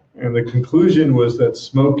 And the conclusion was that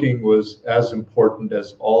smoking was as important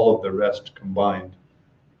as all of the rest combined.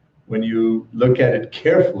 When you look at it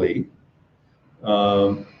carefully,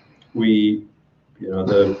 hormonal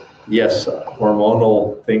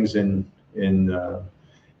things in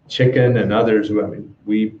chicken and others, I mean,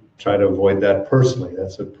 we try to avoid that personally.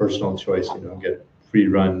 That's a personal choice, get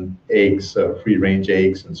free-run eggs, free-range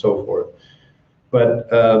eggs, and so forth. But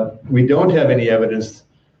we don't have any evidence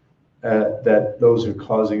that those are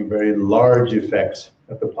causing very large effects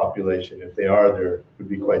at the population. If they are, there would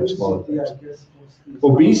be quite small effects.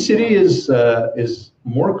 Obesity is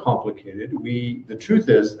more complicated. The truth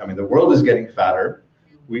is, I mean, the world is getting fatter.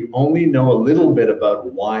 We only know a little bit about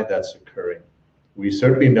why that's occurring. We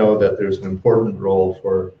certainly know that there's an important role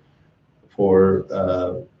for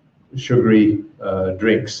sugary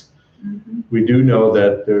drinks. Mm-hmm. We do know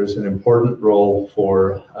that there's an important role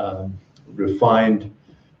for refined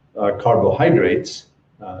carbohydrates,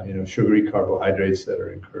 sugary carbohydrates that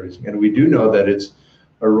are encouraging. And we do know that it's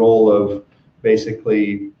a role of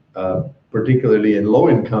basically, particularly in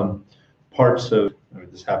low-income parts of,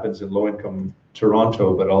 this happens in low-income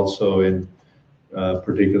Toronto, but also in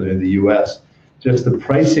particularly in the US, just the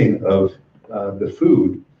pricing of the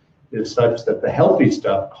food is such that the healthy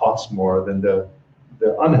stuff costs more than the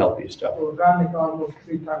unhealthy stuff. Organic almost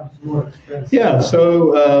 3 times more expensive. Yeah,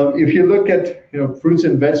 so if you look at fruits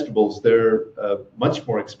and vegetables, they're much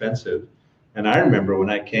more expensive. And I remember when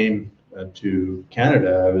I came to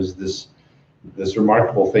Canada, I was this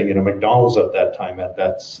remarkable thing, McDonald's at that time had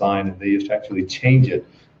that sign, and they used to actually change it.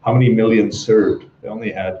 How many million served? They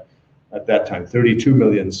only had, at that time, 32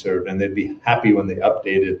 million served, and they'd be happy when they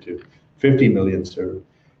updated to 50 million served.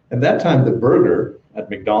 At that time, the burger at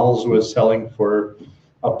McDonald's was selling for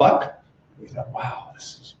 $1. We thought, wow,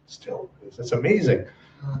 this is still, it's amazing.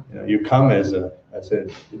 You know, you come as an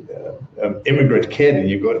immigrant kid and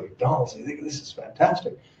you go to McDonald's and you think, this is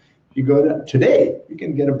fantastic. You go to, today, you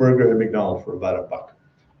can get a burger at McDonald's for about $1.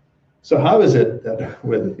 So how is it that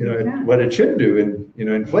with, you know, what it should do in, you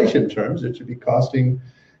know, inflation terms, it should be costing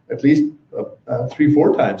at least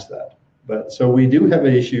 3-4 times that. But so we do have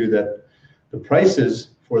an issue that the prices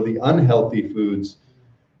for the unhealthy foods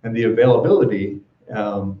and the availability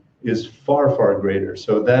is far, far greater.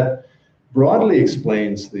 So that broadly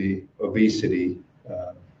explains the obesity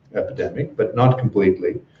epidemic, but not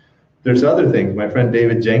completely. There's other things. My friend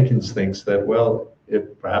David Jenkins thinks that, well,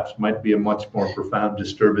 it perhaps might be a much more profound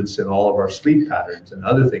disturbance in all of our sleep patterns and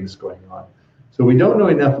other things going on. So we don't know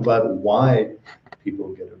enough about why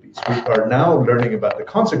people get obese. We are now learning about the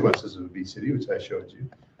consequences of obesity, which I showed you,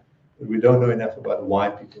 but we don't know enough about why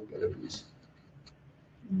people get obese.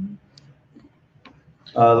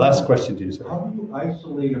 Last question to you, sir. How do you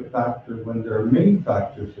isolate a factor when there are many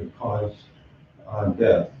factors that cause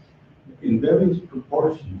death in various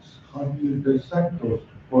proportions? How do you dissect those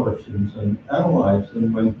proportions and analyze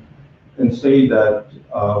them and say that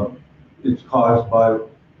it's caused by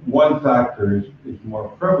one factor is more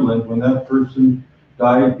prevalent when that person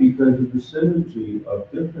died because of the synergy of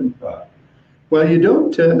different factors? Well, you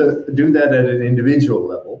don't do that at an individual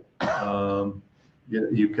level.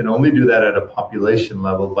 You can only do that at a population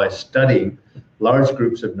level by studying large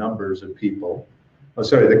groups of numbers of people. Oh,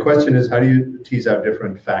 sorry, the question is, how do you tease out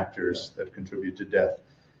different factors that contribute to death?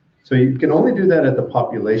 So you can only do that at the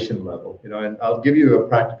population level, you know, and I'll give you a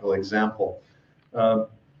practical example.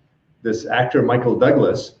 This actor, Michael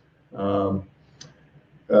Douglas,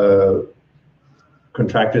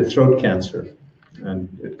 contracted throat cancer, and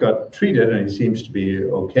it got treated, and he seems to be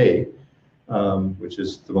okay, which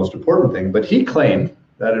is the most important thing. But he claimed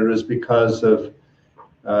that it was because of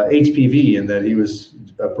HPV and that he was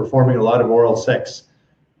performing a lot of oral sex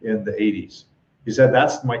in the 80s. He said,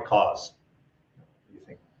 that's my cause. You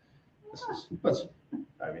think, this is, what's,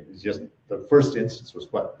 I mean, it's just, the first instance was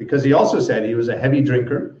what? Because he also said he was a heavy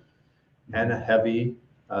drinker and a heavy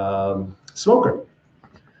smoker.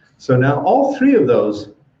 So now all three of those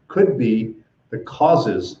could be the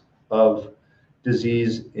causes of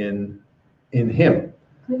disease in him.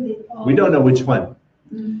 We don't know which one.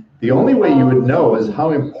 The only way you would know is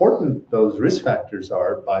how important those risk factors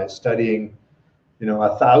are by studying, you know,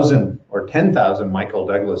 1,000 or 10,000 Michael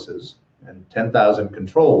Douglases and 10,000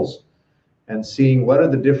 controls and seeing what are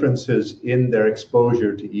the differences in their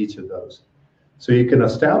exposure to each of those. So you can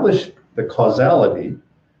establish the causality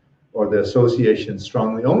or the association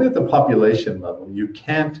strongly only at the population level. You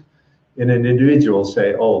can't, in an individual,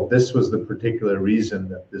 say, oh, this was the particular reason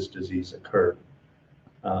that this disease occurred.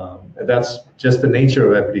 That's just the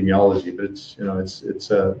nature of epidemiology, but it's, you know,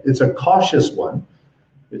 it's a cautious one.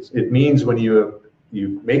 It means when you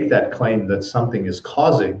make that claim that something is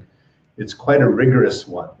causing, it's quite a rigorous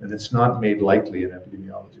one, and it's not made lightly in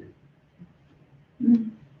epidemiology.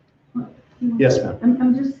 Yes, ma'am.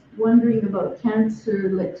 I'm just wondering about cancer,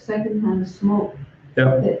 like secondhand smoke.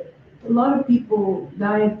 Yeah. A lot of people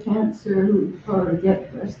die of cancer or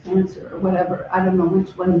get breast cancer or whatever. I don't know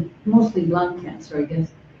which one, mostly lung cancer, I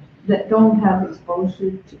guess, that don't have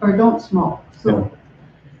exposure to, or don't smoke. So,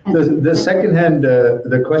 yeah. The secondhand,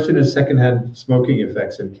 the question is secondhand smoking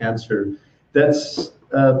effects in cancer. That's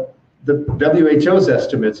the WHO's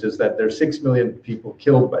estimates is that there's 6 million people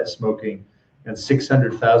killed by smoking and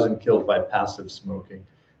 600,000 killed by passive smoking.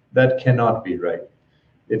 That cannot be right.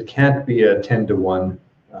 It can't be a 10-to-1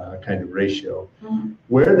 kind of ratio.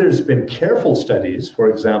 Where there's been careful studies, for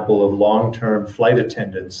example, of long-term flight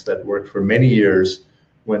attendants that worked for many years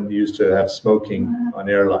when used to have smoking on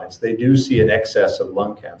airlines, they do see an excess of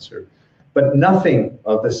lung cancer, but nothing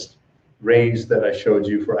of this range that I showed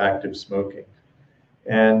you for active smoking.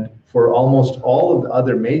 And for almost all of the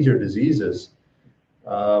other major diseases,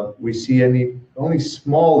 we see only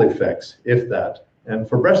small effects, if that. And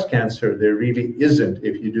for breast cancer, there really isn't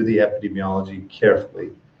if you do the epidemiology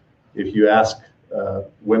carefully. If you ask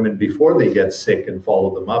women before they get sick and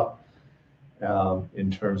follow them up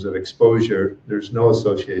in terms of exposure, there's no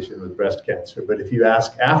association with breast cancer. But if you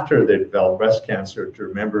ask after they develop breast cancer to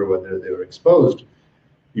remember whether they were exposed,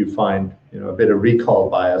 you find, you know, a bit of recall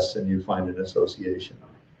bias and you find an association.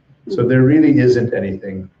 So there really isn't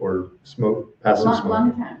anything for passive smoking.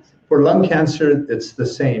 Lung cancer. For lung cancer, it's the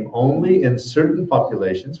same, only in certain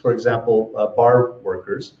populations, for example, bar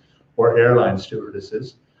workers or airline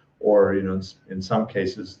stewardesses, or, you know, in some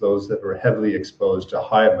cases, those that were heavily exposed to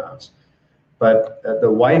high amounts. but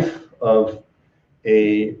the wife of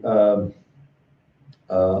a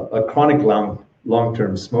chronic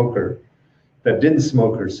long-term smoker that didn't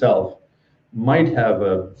smoke herself might have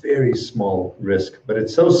a very small risk, but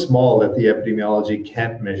it's so small that the epidemiology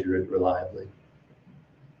can't measure it reliably.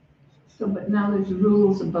 So, but now there's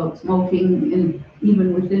rules about smoking, and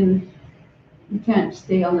even within, you can't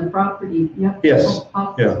stay on the property. You have to Yes,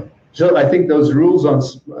 off. yeah. So I think those rules on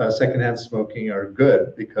secondhand smoking are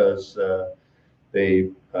good because they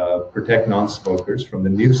protect non-smokers from the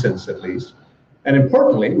nuisance, at least. And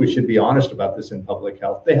importantly, we should be honest about this in public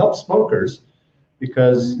health. They help smokers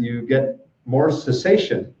because you get more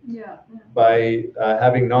cessation by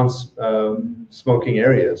having non-smoking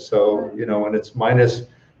areas. So, you know, when it's minus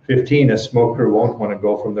 15, a smoker won't want to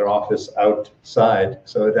go from their office outside.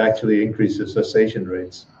 So it actually increases cessation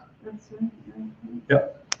rates. That's right.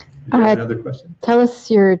 Yep. Did you have another question? Tell us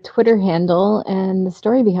your Twitter handle and the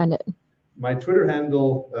story behind it. My Twitter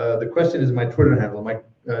handle, the question is my Twitter handle. My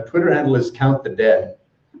Twitter handle is Count the Dead.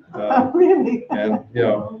 Really? And, you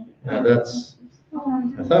know, that's,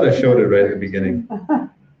 I thought I showed it right at the beginning.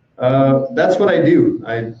 That's what I do.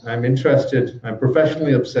 I'm interested, I'm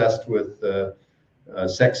professionally obsessed with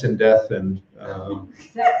sex and death. And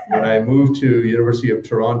when I moved to University of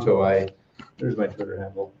Toronto, there's my Twitter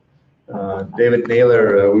handle. David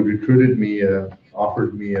Naylor, who recruited me,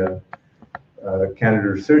 offered me a Canada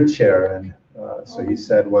Research Chair, and so he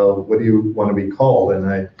said, well, what do you want to be called? And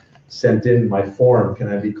I sent in my form, can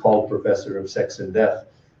I be called Professor of Sex and Death?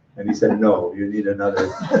 And he said, no, you need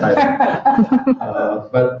another title.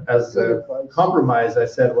 But as a compromise, I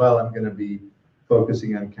said, well, I'm going to be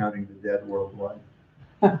focusing on counting the dead worldwide.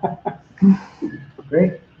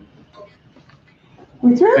 Great.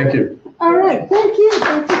 We through? Thank you. All right, thank you.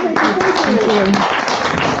 Thank you.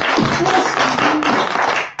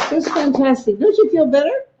 It was fantastic. Don't you feel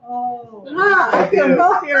better? Oh. I feel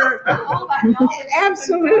healthier.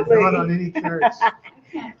 Absolutely. Not on any carrots.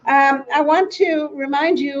 I want to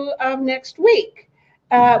remind you of next week.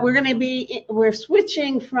 We're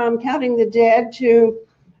switching from counting the dead to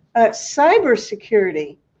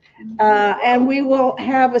cybersecurity. And we will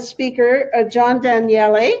have a speaker, John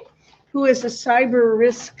Daniele, who is a cyber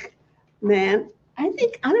risk man. I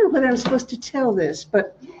don't know whether I'm supposed to tell this,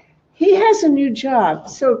 but he has a new job.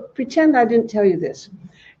 So pretend I didn't tell you this.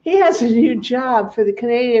 He has a new job for the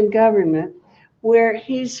Canadian government where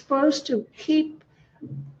he's supposed to keep,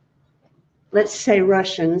 let's say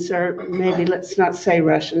Russians, or maybe let's not say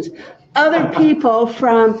Russians, other people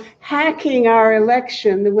from hacking our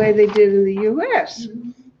election the way they did in the US.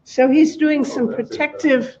 So he's doing some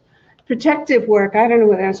protective work. I don't know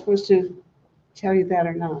whether I'm supposed to tell you that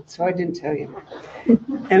or not, so I didn't tell you.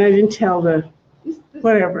 And I didn't tell the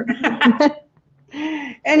whatever.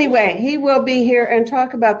 Anyway, he will be here and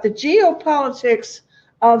talk about the geopolitics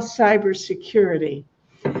of cybersecurity.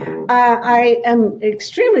 I am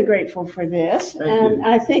extremely grateful for this, and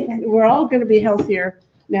I think we're all going to be healthier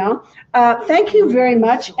now. Thank you very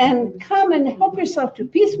much, and come and help yourself to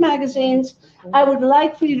Peace magazines. I would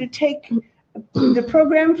like for you to take the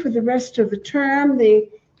program for the rest of the term, the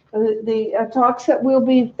talks that we'll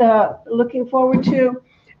be looking forward to.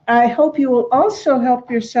 I hope you will also help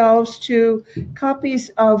yourselves to copies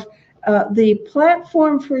of the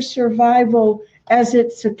Platform for Survival as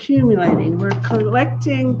it's accumulating. We're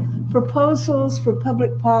collecting proposals for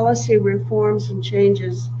public policy reforms and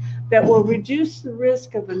changes that will reduce the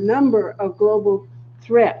risk of a number of global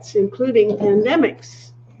threats, including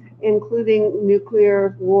pandemics, including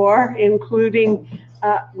nuclear war, including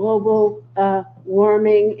global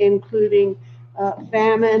warming, including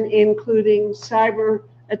famine, including cyber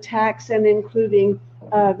attacks, and including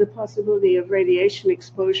the possibility of radiation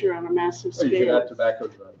exposure on a massive scale. You should add tobacco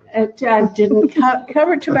to that. I didn't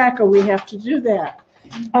cover tobacco. We have to do that.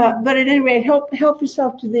 But at any rate, help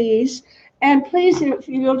yourself to these. And please, if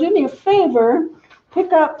you'll do me a favor,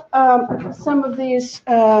 pick up some of these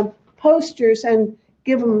posters and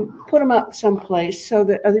put them up someplace so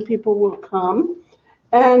that other people will come.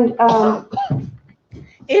 And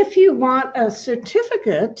if you want a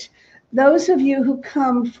certificate, those of you who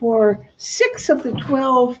come for 6 of the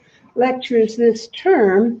 12 lectures this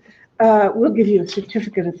term, we'll give you a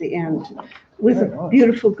certificate at the end with a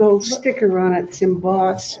beautiful gold sticker on it. It's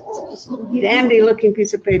embossed. It's a dandy-looking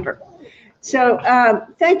piece of paper. So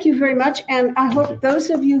thank you very much, and I hope those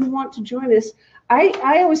of you who want to join us, I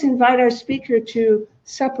always invite our speaker to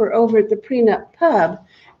supper over at the Prenup Pub,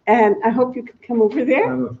 and I hope you could come over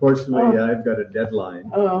there. Unfortunately, I've got a deadline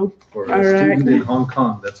for a all right. student in Hong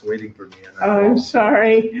Kong that's waiting for me. And I'm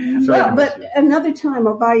sorry. Well, but another time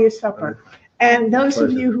I'll buy you supper. And those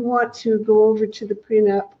of you who want to go over to the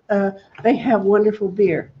prenup, they have wonderful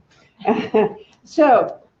beer.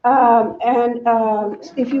 So,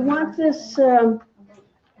 if you want this,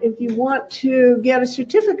 if you want to get a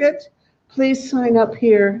certificate, please sign up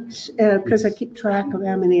here, because I keep track of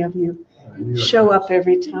how many of you show up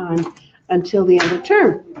every time until the end of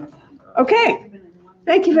term. Okay,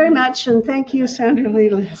 thank you very much, and thank you, Sandra Lee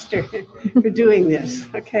Lester, for doing this.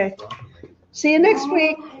 Okay, see you next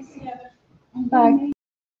week. Bye.